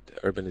fact that the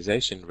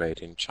urbanization rate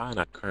in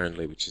China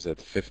currently, which is at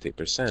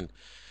 50%,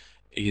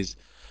 is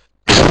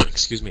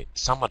excuse me,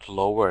 somewhat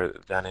lower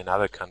than in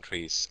other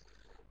countries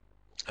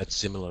at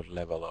similar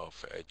level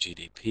of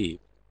GDP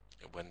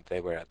when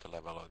they were at the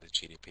level of the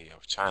GDP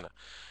of China.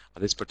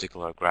 This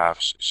particular graph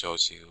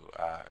shows you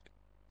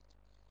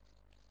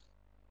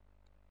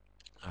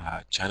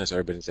China's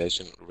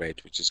urbanization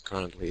rate, which is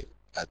currently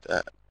at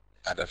a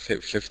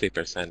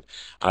 50%.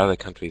 Other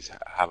countries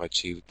have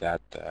achieved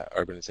that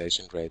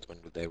urbanization rate when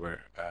they were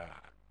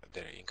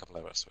their income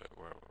levels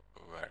were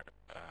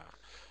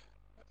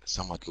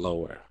somewhat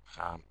lower.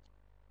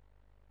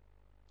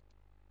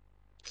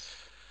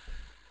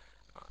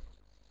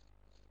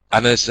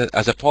 And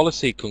as a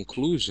policy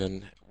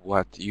conclusion,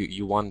 what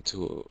you want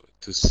to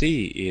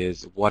see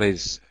is what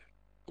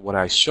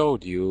I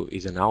showed you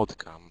is an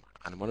outcome.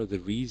 And one of the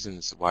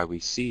reasons why we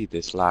see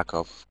this lack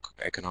of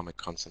economic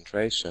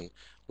concentration,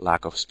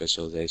 lack of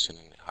specialization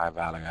in high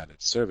value added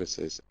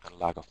services, and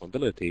lack of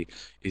mobility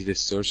is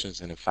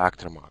distortions in the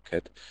factor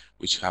market,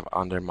 which have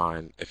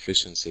undermined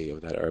efficiency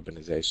of that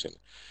urbanization.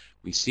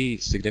 We see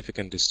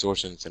significant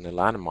distortions in the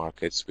land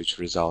markets, which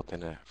result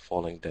in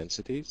falling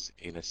densities,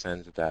 in a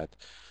sense that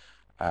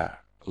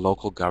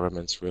local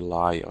governments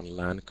rely on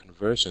land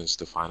conversions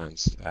to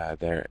finance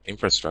their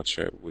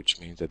infrastructure,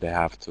 which means that they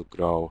have to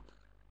grow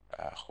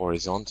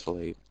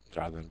horizontally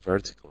rather than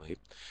vertically.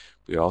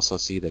 We also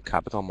see that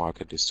capital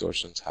market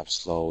distortions have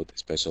slowed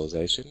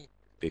specialization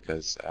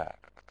because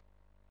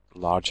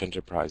large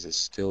enterprises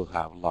still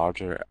have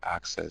larger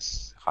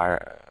access,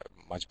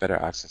 much better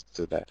access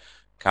to the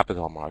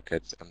capital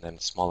markets, and then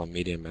small and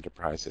medium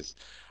enterprises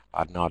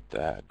are not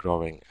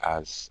growing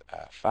as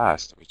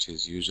fast, which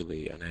is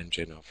usually an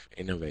engine of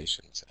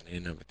innovations and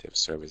innovative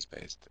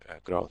service-based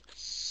growth.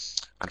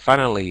 And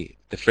finally,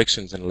 the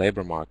frictions in the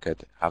labor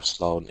market have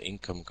slowed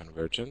income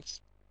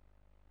convergence,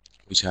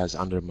 which has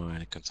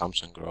undermined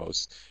consumption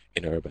growth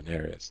in urban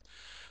areas.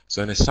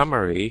 So in a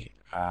summary,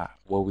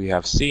 what we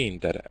have seen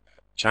that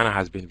China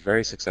has been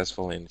very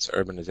successful in its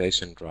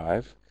urbanization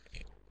drive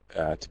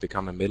to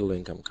become a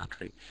middle-income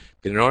country.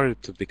 But in order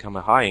to become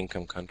a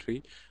high-income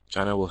country,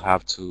 China will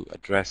have to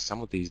address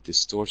some of these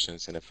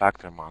distortions in the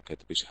factor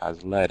market, which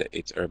has led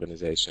its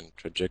urbanization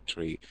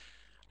trajectory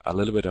a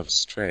little bit of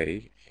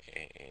stray,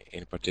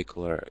 in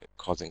particular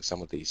causing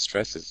some of these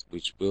stresses,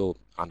 which will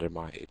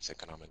undermine its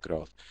economic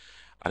growth.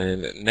 And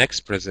in the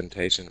next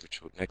presentation,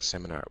 next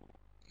seminar,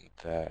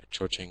 the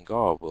Chorching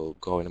Go will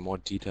go in more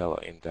detail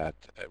in that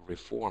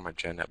reform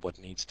agenda, what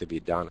needs to be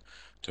done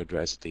to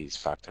address these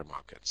factor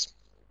markets.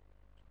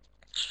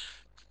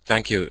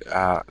 Thank you.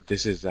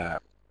 This is the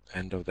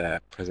end of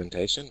the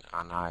presentation,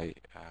 and I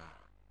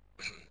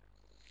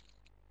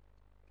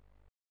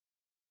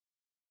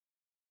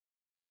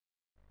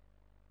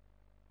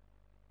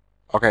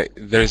okay,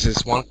 there's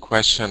this one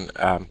question.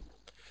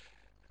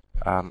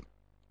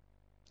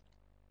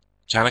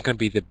 China can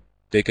be the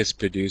biggest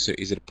producer.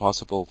 Is it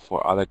possible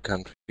for other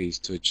countries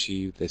to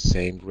achieve the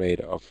same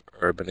rate of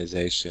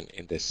urbanization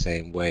in the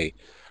same way?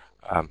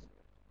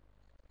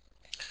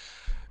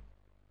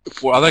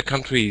 For other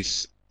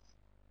countries,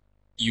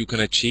 you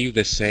can achieve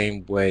the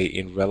same way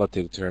in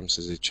relative terms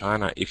as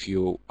China if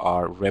you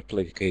are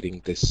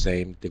replicating the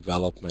same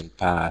development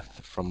path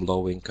from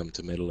low income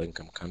to middle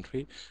income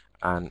country.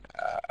 And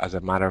as a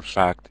matter of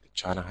fact,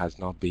 China has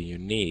not been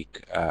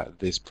unique.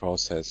 This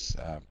process,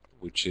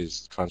 which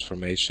is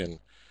transformation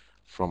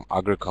from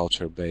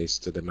agriculture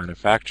based to the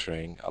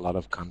manufacturing, a lot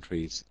of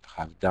countries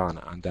have done,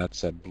 and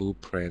that's a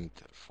blueprint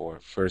for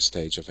first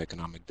stage of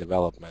economic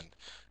development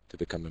to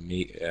become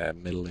a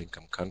middle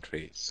income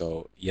country.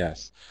 So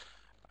yes,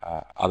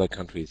 other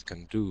countries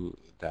can do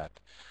that.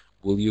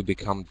 Will you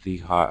become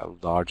the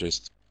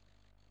largest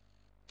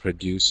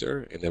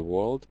producer in the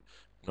world?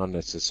 Not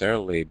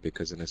necessarily,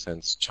 because in a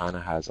sense China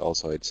has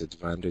also its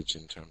advantage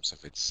in terms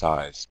of its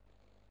size.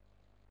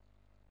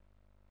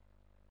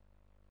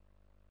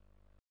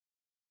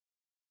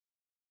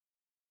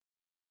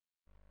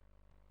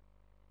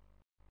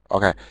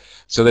 Okay,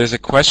 so there's a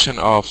question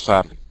of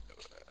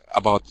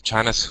about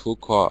China's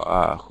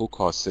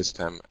hukou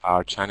system.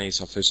 Are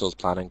Chinese officials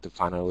planning to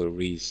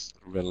finally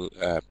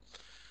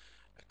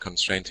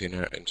constrain to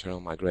internal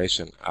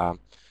migration?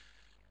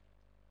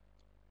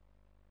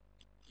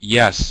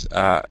 Yes,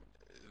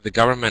 the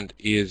government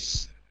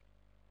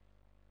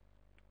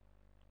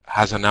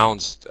has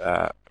announced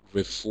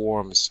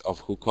reforms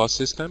of hukou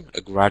system,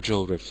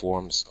 gradual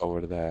reforms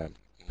over the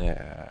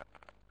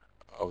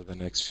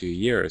next few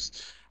years.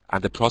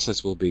 And the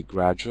process will be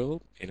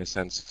gradual. In a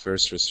sense,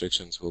 first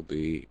restrictions will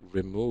be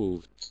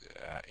removed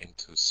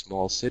into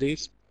small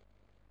cities,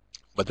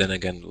 but then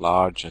again,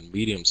 large and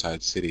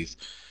medium-sized cities,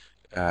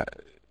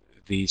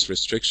 these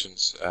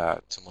restrictions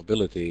to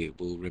mobility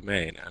will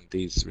remain. And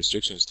these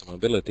restrictions to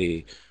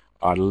mobility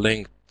are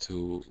linked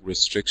to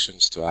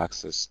restrictions to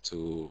access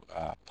to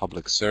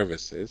public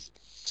services.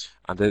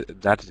 And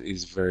that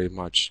is very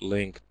much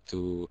linked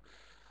to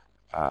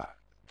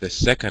the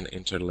second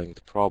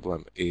interlinked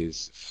problem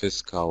is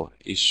fiscal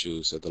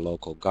issues of the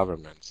local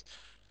governments,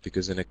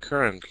 because in a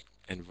current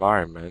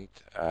environment,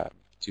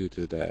 due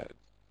to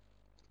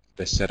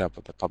the setup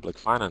of the public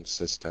finance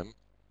system,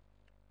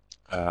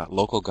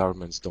 local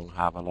governments don't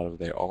have a lot of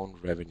their own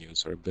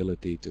revenues or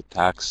ability to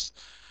tax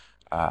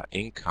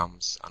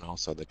incomes and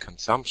also the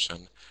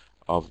consumption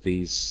of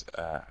these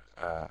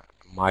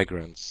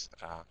migrants,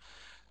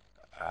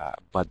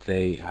 but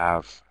they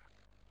have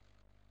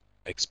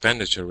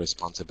expenditure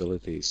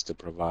responsibilities to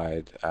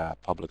provide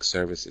public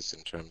services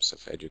in terms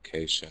of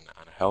education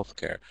and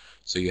healthcare.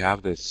 So you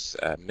have this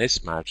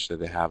mismatch that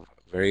they have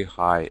very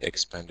high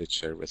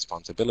expenditure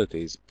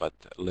responsibilities but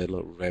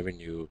little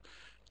revenue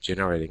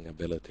generating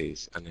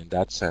abilities, and in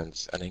that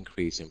sense an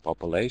increase in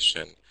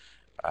population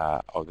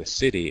of the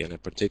city,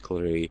 and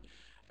particularly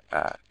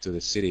to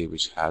the city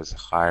which has a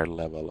higher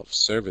level of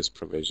service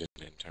provision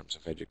in terms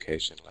of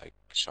education, like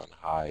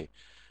Shanghai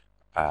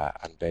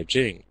and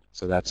Beijing.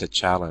 So that's a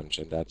challenge,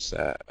 and that's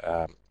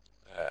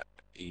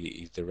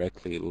is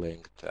directly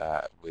linked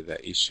with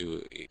the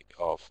issue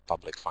of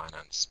public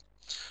finance.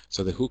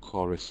 So the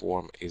hukou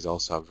reform is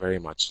also very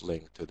much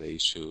linked to the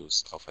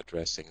issues of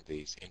addressing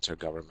these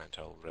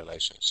intergovernmental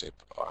relationship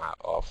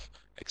of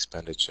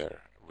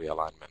expenditure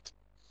realignment.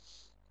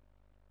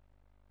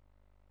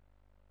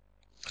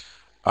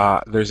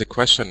 There's a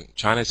question.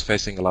 China is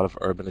facing a lot of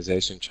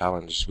urbanization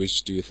challenges.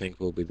 Which do you think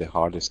will be the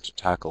hardest to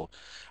tackle?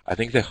 I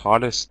think the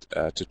hardest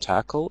to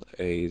tackle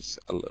is,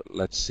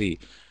 let's see,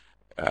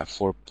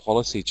 for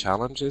policy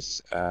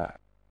challenges,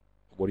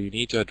 what you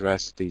need to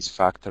address these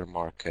factor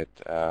market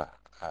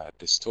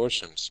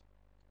distortions.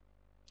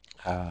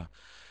 And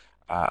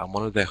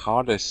one of the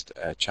hardest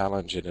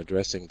challenge in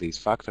addressing these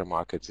factor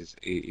markets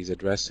is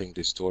addressing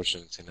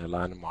distortions in the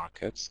land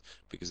markets,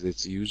 because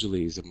it's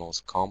usually is the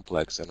most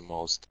complex and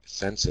most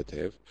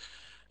sensitive,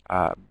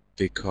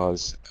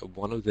 because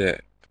one of the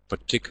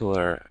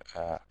particular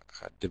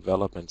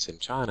developments in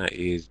China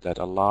is that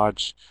a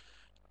large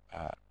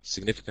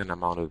significant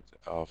amount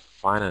of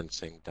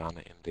financing done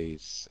in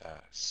these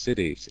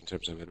cities in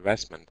terms of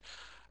investment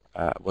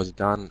was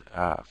done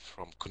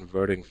from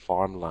converting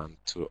farmland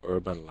to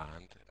urban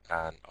land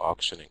and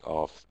auctioning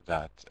off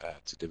that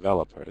to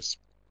developers.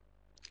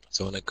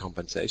 So in a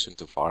compensation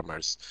to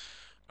farmers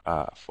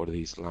for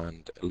these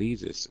land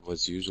leases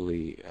was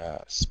usually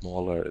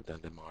smaller than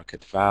the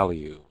market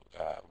value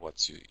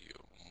once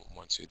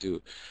you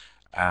do,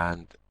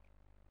 and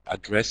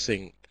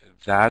addressing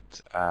that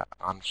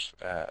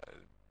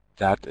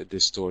that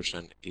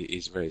distortion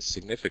is very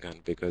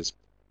significant because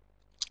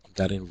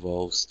that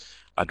involves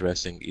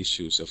addressing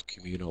issues of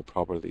communal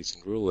properties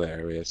in rural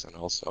areas and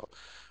also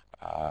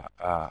uh,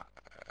 uh,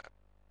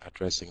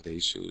 addressing the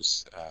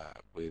issues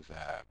with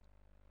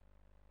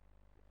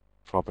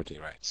property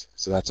rights.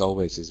 So that's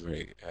always is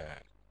very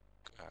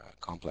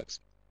complex.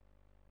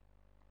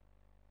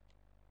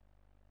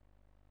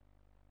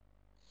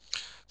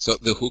 So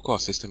the hukou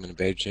system in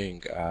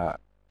Beijing,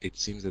 it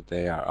seems that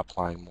they are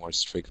applying more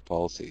strict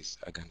policies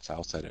against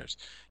outsiders.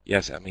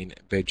 Yes, I mean,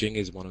 Beijing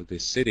is one of the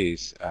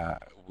cities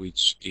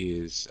which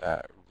is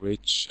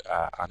rich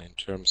and in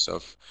terms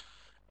of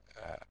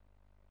uh,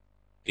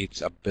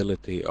 its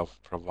ability of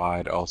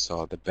provide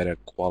also the better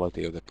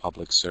quality of the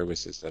public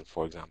services than,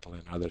 for example,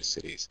 in other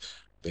cities.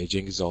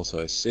 Beijing is also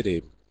a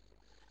city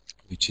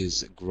which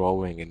is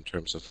growing in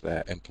terms of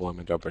the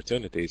employment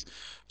opportunities.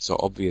 So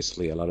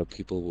obviously, a lot of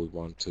people would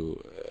want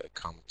to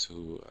come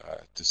to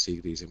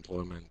seek these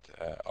employment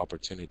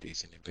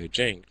opportunities in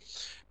Beijing.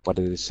 But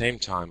at the same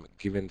time,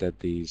 given that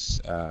these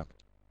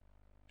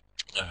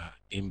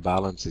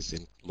imbalances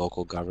in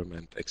local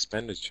government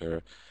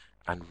expenditure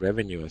and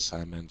revenue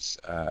assignments,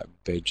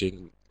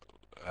 Beijing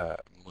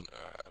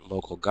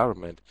local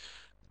government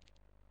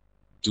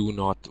do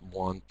not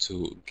want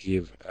to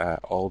give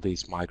all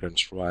these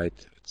migrants right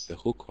the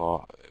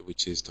hukou,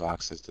 which is to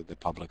access to the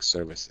public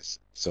services.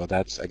 So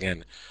that's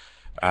again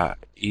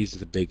is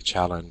the big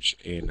challenge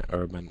in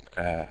urban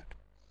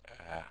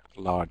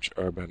large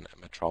urban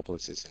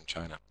metropolises in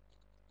China.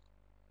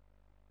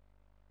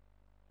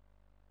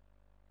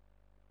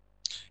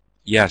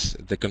 Yes,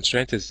 the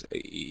constraint is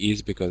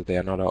because they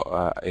are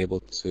not able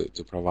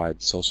to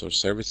provide social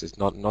services,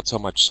 not so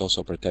much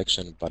social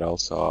protection, but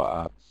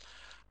also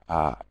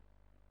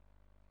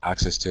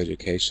access to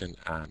education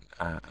and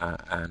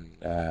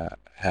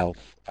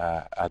health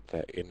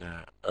in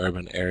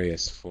urban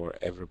areas for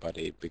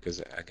everybody.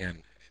 Because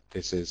again,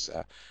 this is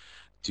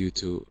due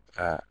to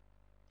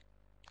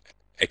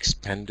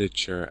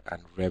expenditure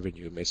and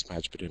revenue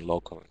mismatch between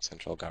local and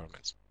central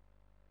governments.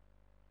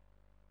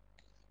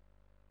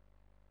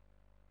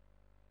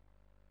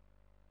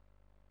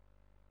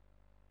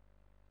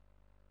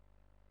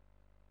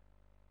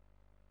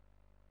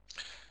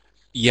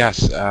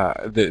 Yes,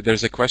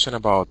 there's a question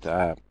about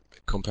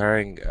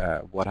comparing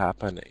what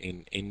happened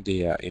in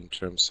India in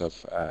terms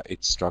of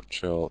its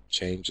structural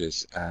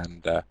changes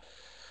and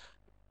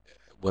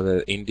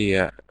whether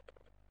India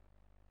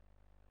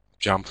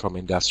jumped from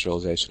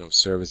industrialization of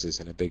services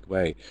in a big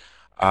way.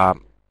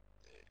 Um,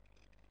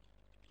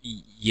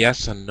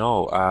 yes and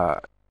no.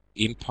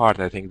 In part,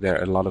 I think there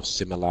are a lot of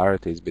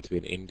similarities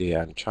between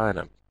India and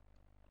China.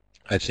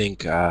 I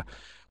think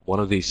one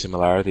of these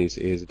similarities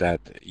is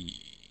that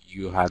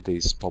you had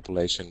this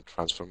population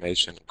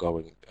transformation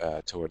going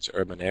towards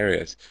urban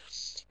areas.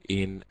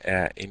 In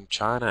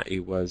China,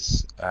 it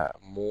was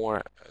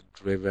more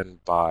driven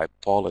by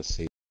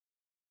policy.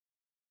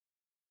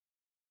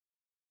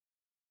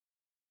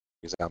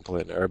 For example,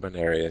 in urban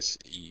areas,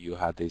 you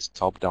had these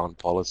top-down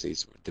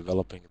policies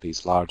developing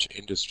these large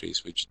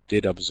industries, which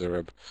did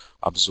absorb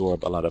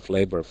a lot of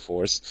labor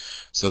force.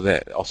 So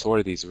the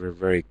authorities were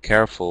very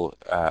careful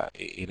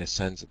in a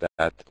sense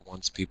that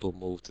once people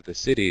move to the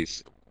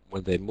cities,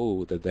 when they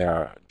move, that there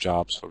are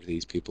jobs for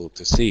these people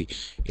to see.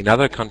 In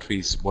other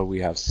countries, what we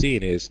have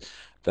seen is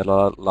that a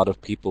lot of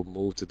people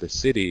move to the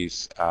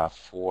cities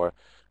for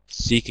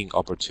seeking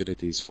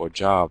opportunities for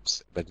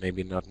jobs, but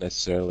maybe not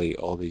necessarily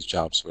all these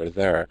jobs were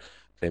there.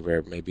 They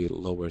were maybe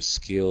lower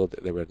skilled.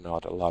 There were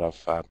not a lot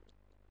of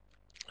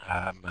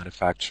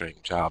manufacturing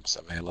jobs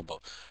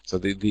available. So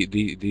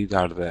these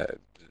are the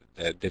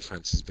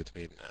differences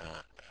between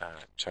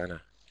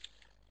China,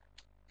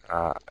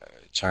 uh,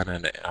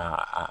 China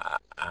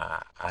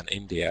and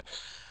India.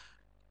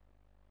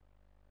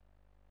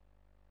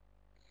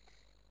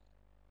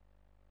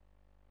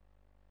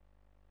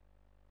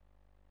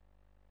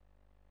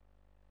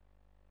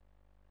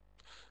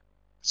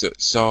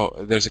 So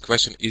there's a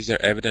question, is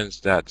there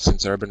evidence that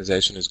since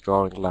urbanization is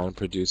growing, land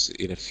produced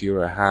in a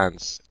fewer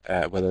hands,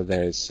 whether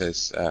there is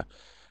this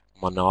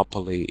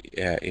monopoly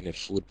in a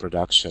food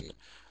production?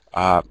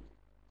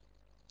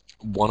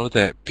 One of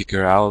the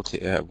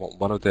peculiarity,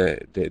 one of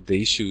the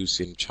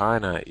issues in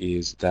China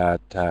is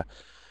that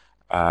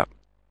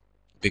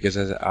because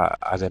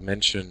as I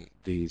mentioned,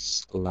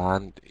 this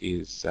land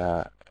is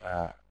uh,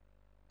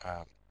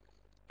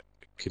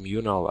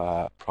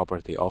 communal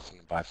property often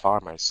by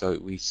farmers. So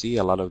we see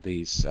a lot of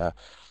these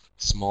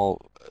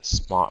small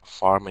smart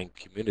farming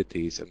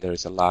communities, and there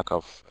is a lack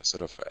of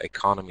sort of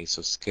economies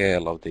of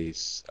scale of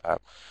these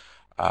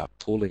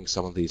pooling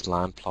some of these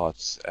land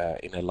plots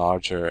in a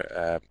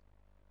larger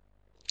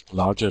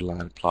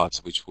land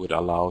plots, which would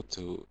allow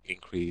to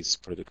increase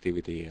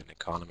productivity and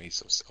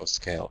economies of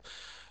scale.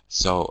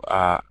 So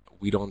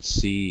we don't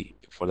see,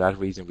 for that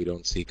reason, we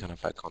don't see kind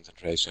of a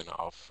concentration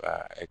of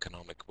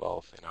economic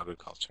wealth in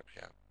agriculture.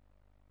 Yeah.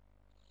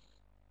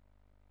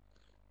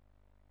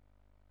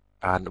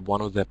 And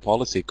one of the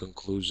policy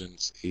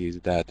conclusions is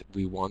that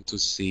we want to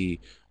see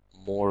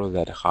more of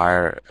that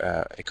higher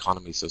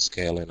economies of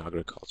scale in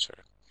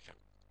agriculture. Yeah.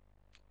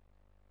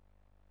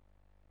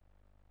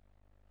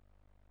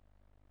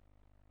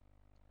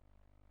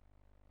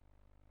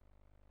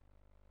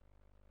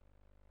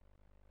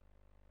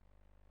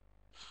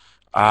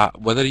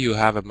 Whether you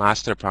have a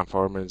master plan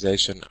for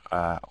urbanization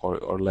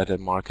or let a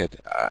market,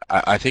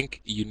 I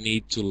think you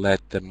need to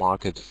let the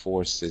market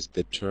forces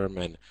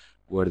determine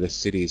where the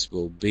cities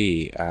will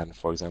be and,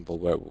 for example,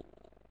 where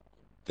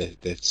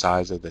the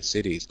size of the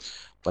cities.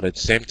 But at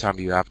the same time,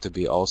 you have to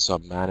be also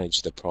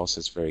manage the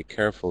process very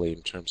carefully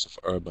in terms of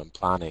urban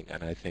planning.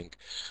 And I think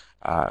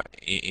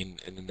in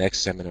the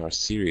next seminar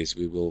series,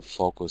 we will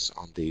focus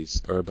on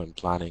these urban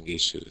planning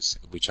issues,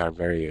 which are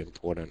very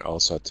important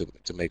also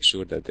to make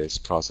sure that this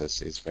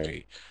process is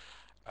very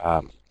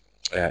done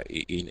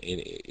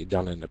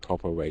in the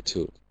proper way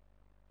too.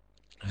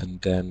 And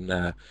then,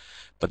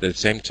 but at the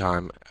same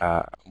time,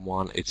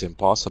 one, it's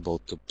impossible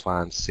to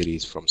plan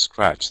cities from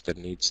scratch. There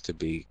needs to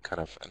be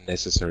kind of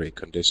necessary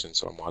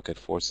conditions or market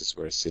forces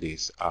where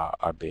cities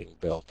are being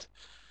built.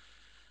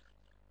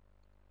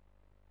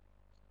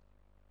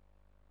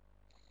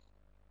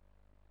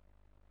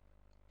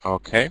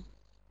 Okay.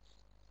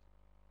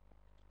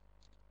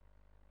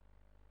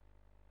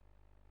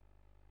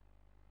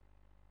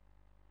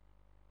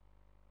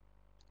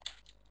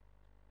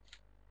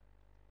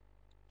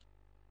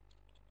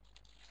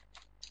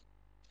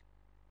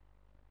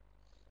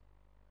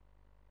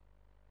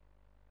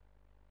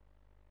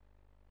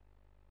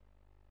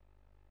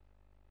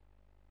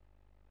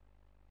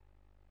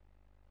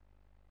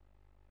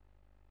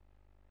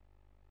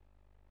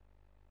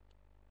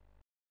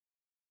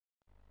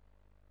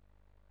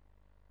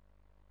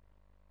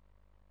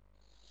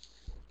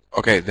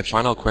 Okay, the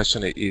final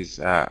question is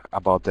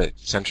about the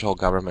central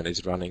government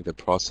is running the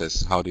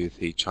process. How do you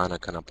think China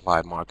can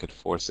apply market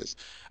forces?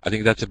 I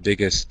think that's the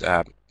biggest,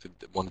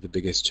 one of the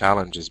biggest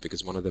challenges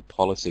because one of the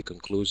policy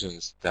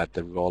conclusions that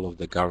the role of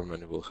the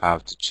government will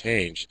have to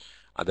change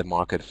and the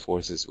market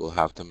forces will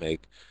have to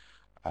make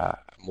a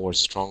more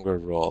stronger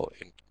role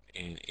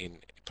in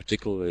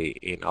particularly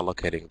in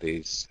allocating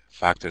these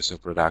factors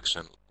of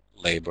production,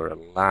 labor,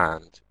 and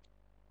land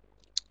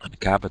and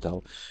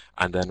capital,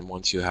 and then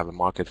once you have a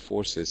market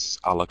forces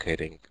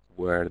allocating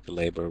where the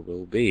labor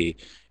will be,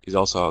 is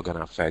also going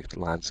to affect the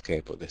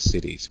landscape of the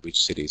cities,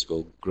 which cities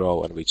will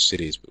grow and which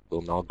cities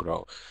will not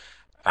grow.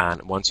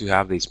 And once you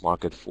have these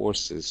market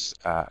forces,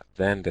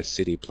 then the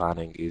city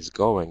planning is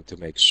going to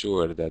make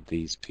sure that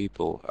these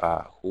people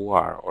who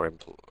are or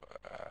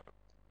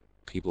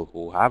people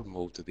who have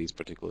moved to these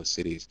particular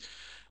cities,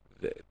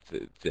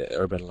 the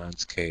urban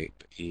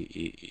landscape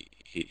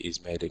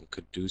is made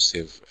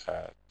conducive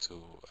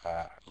to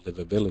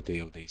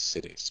livability of these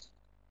cities.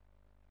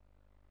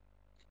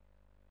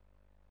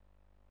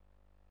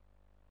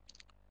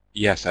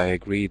 Yes, I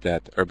agree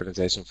that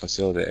urbanization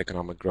facilitates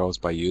economic growth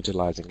by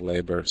utilizing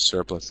labor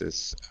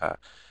surpluses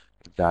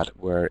that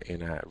were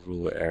in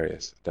rural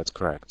areas. That's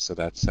correct. So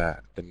that's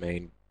the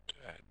main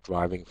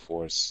driving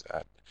force.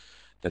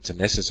 That's a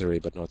necessary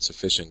but not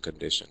sufficient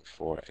condition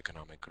for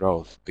economic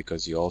growth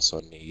because you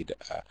also need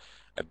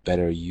a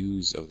better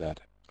use of that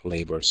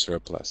labor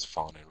surplus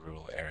found in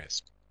rural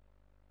areas.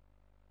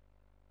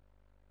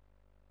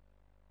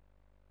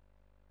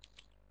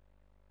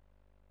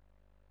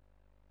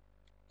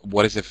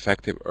 What is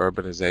effective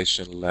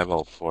urbanization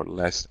level for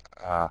less?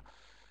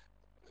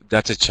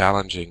 That's a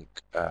challenging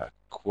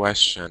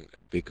question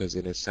because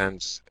in a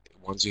sense,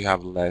 once you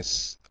have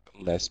less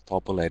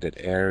populated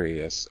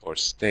areas or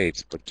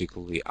states,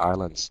 particularly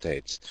island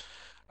states,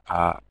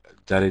 uh,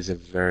 that is a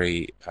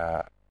very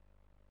uh,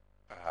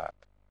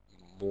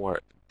 more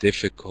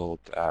difficult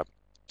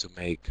to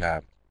make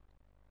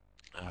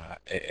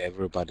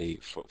everybody,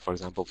 for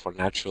example, for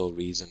natural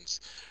reasons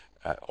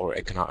or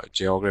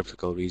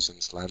geographical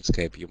reasons,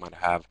 landscape, you might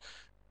have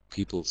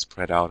people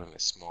spread out in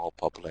small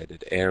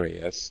populated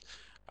areas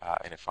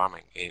in a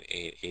farming.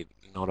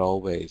 Not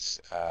always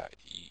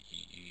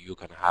you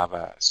can have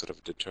a sort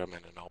of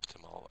determine an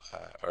optimal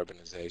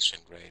urbanization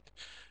rate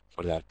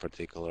for that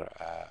particular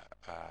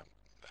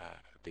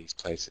these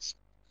places.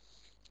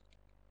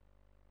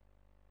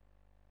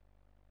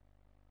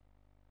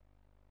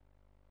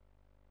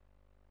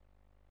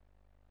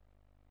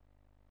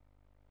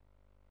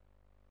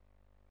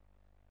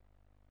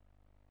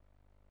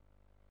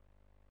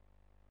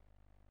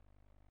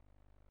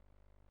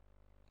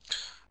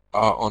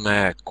 On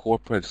a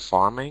corporate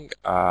farming,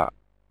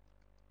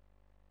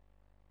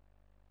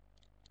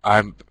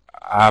 I'm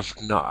I've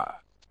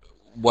not.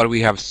 what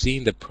we have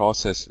seen the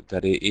process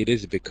that it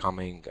is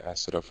becoming a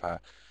sort of uh,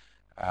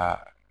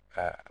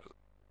 uh,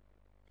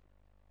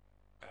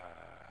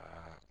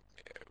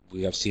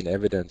 we have seen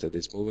evidence that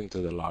it's moving to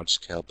the large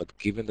scale, but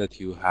given that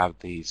you have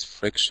these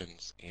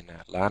frictions in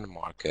a land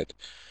market,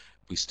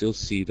 we still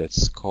see that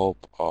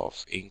scope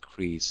of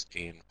increase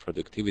in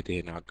productivity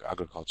in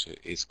agriculture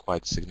is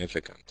quite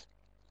significant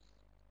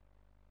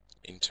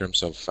in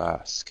terms of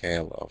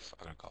scale of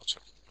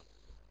agriculture.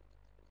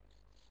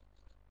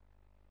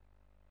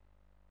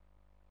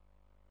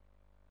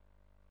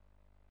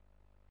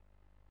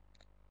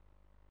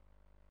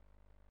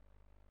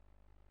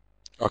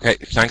 Okay,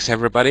 thanks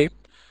everybody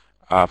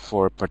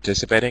for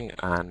participating,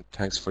 and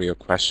thanks for your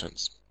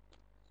questions.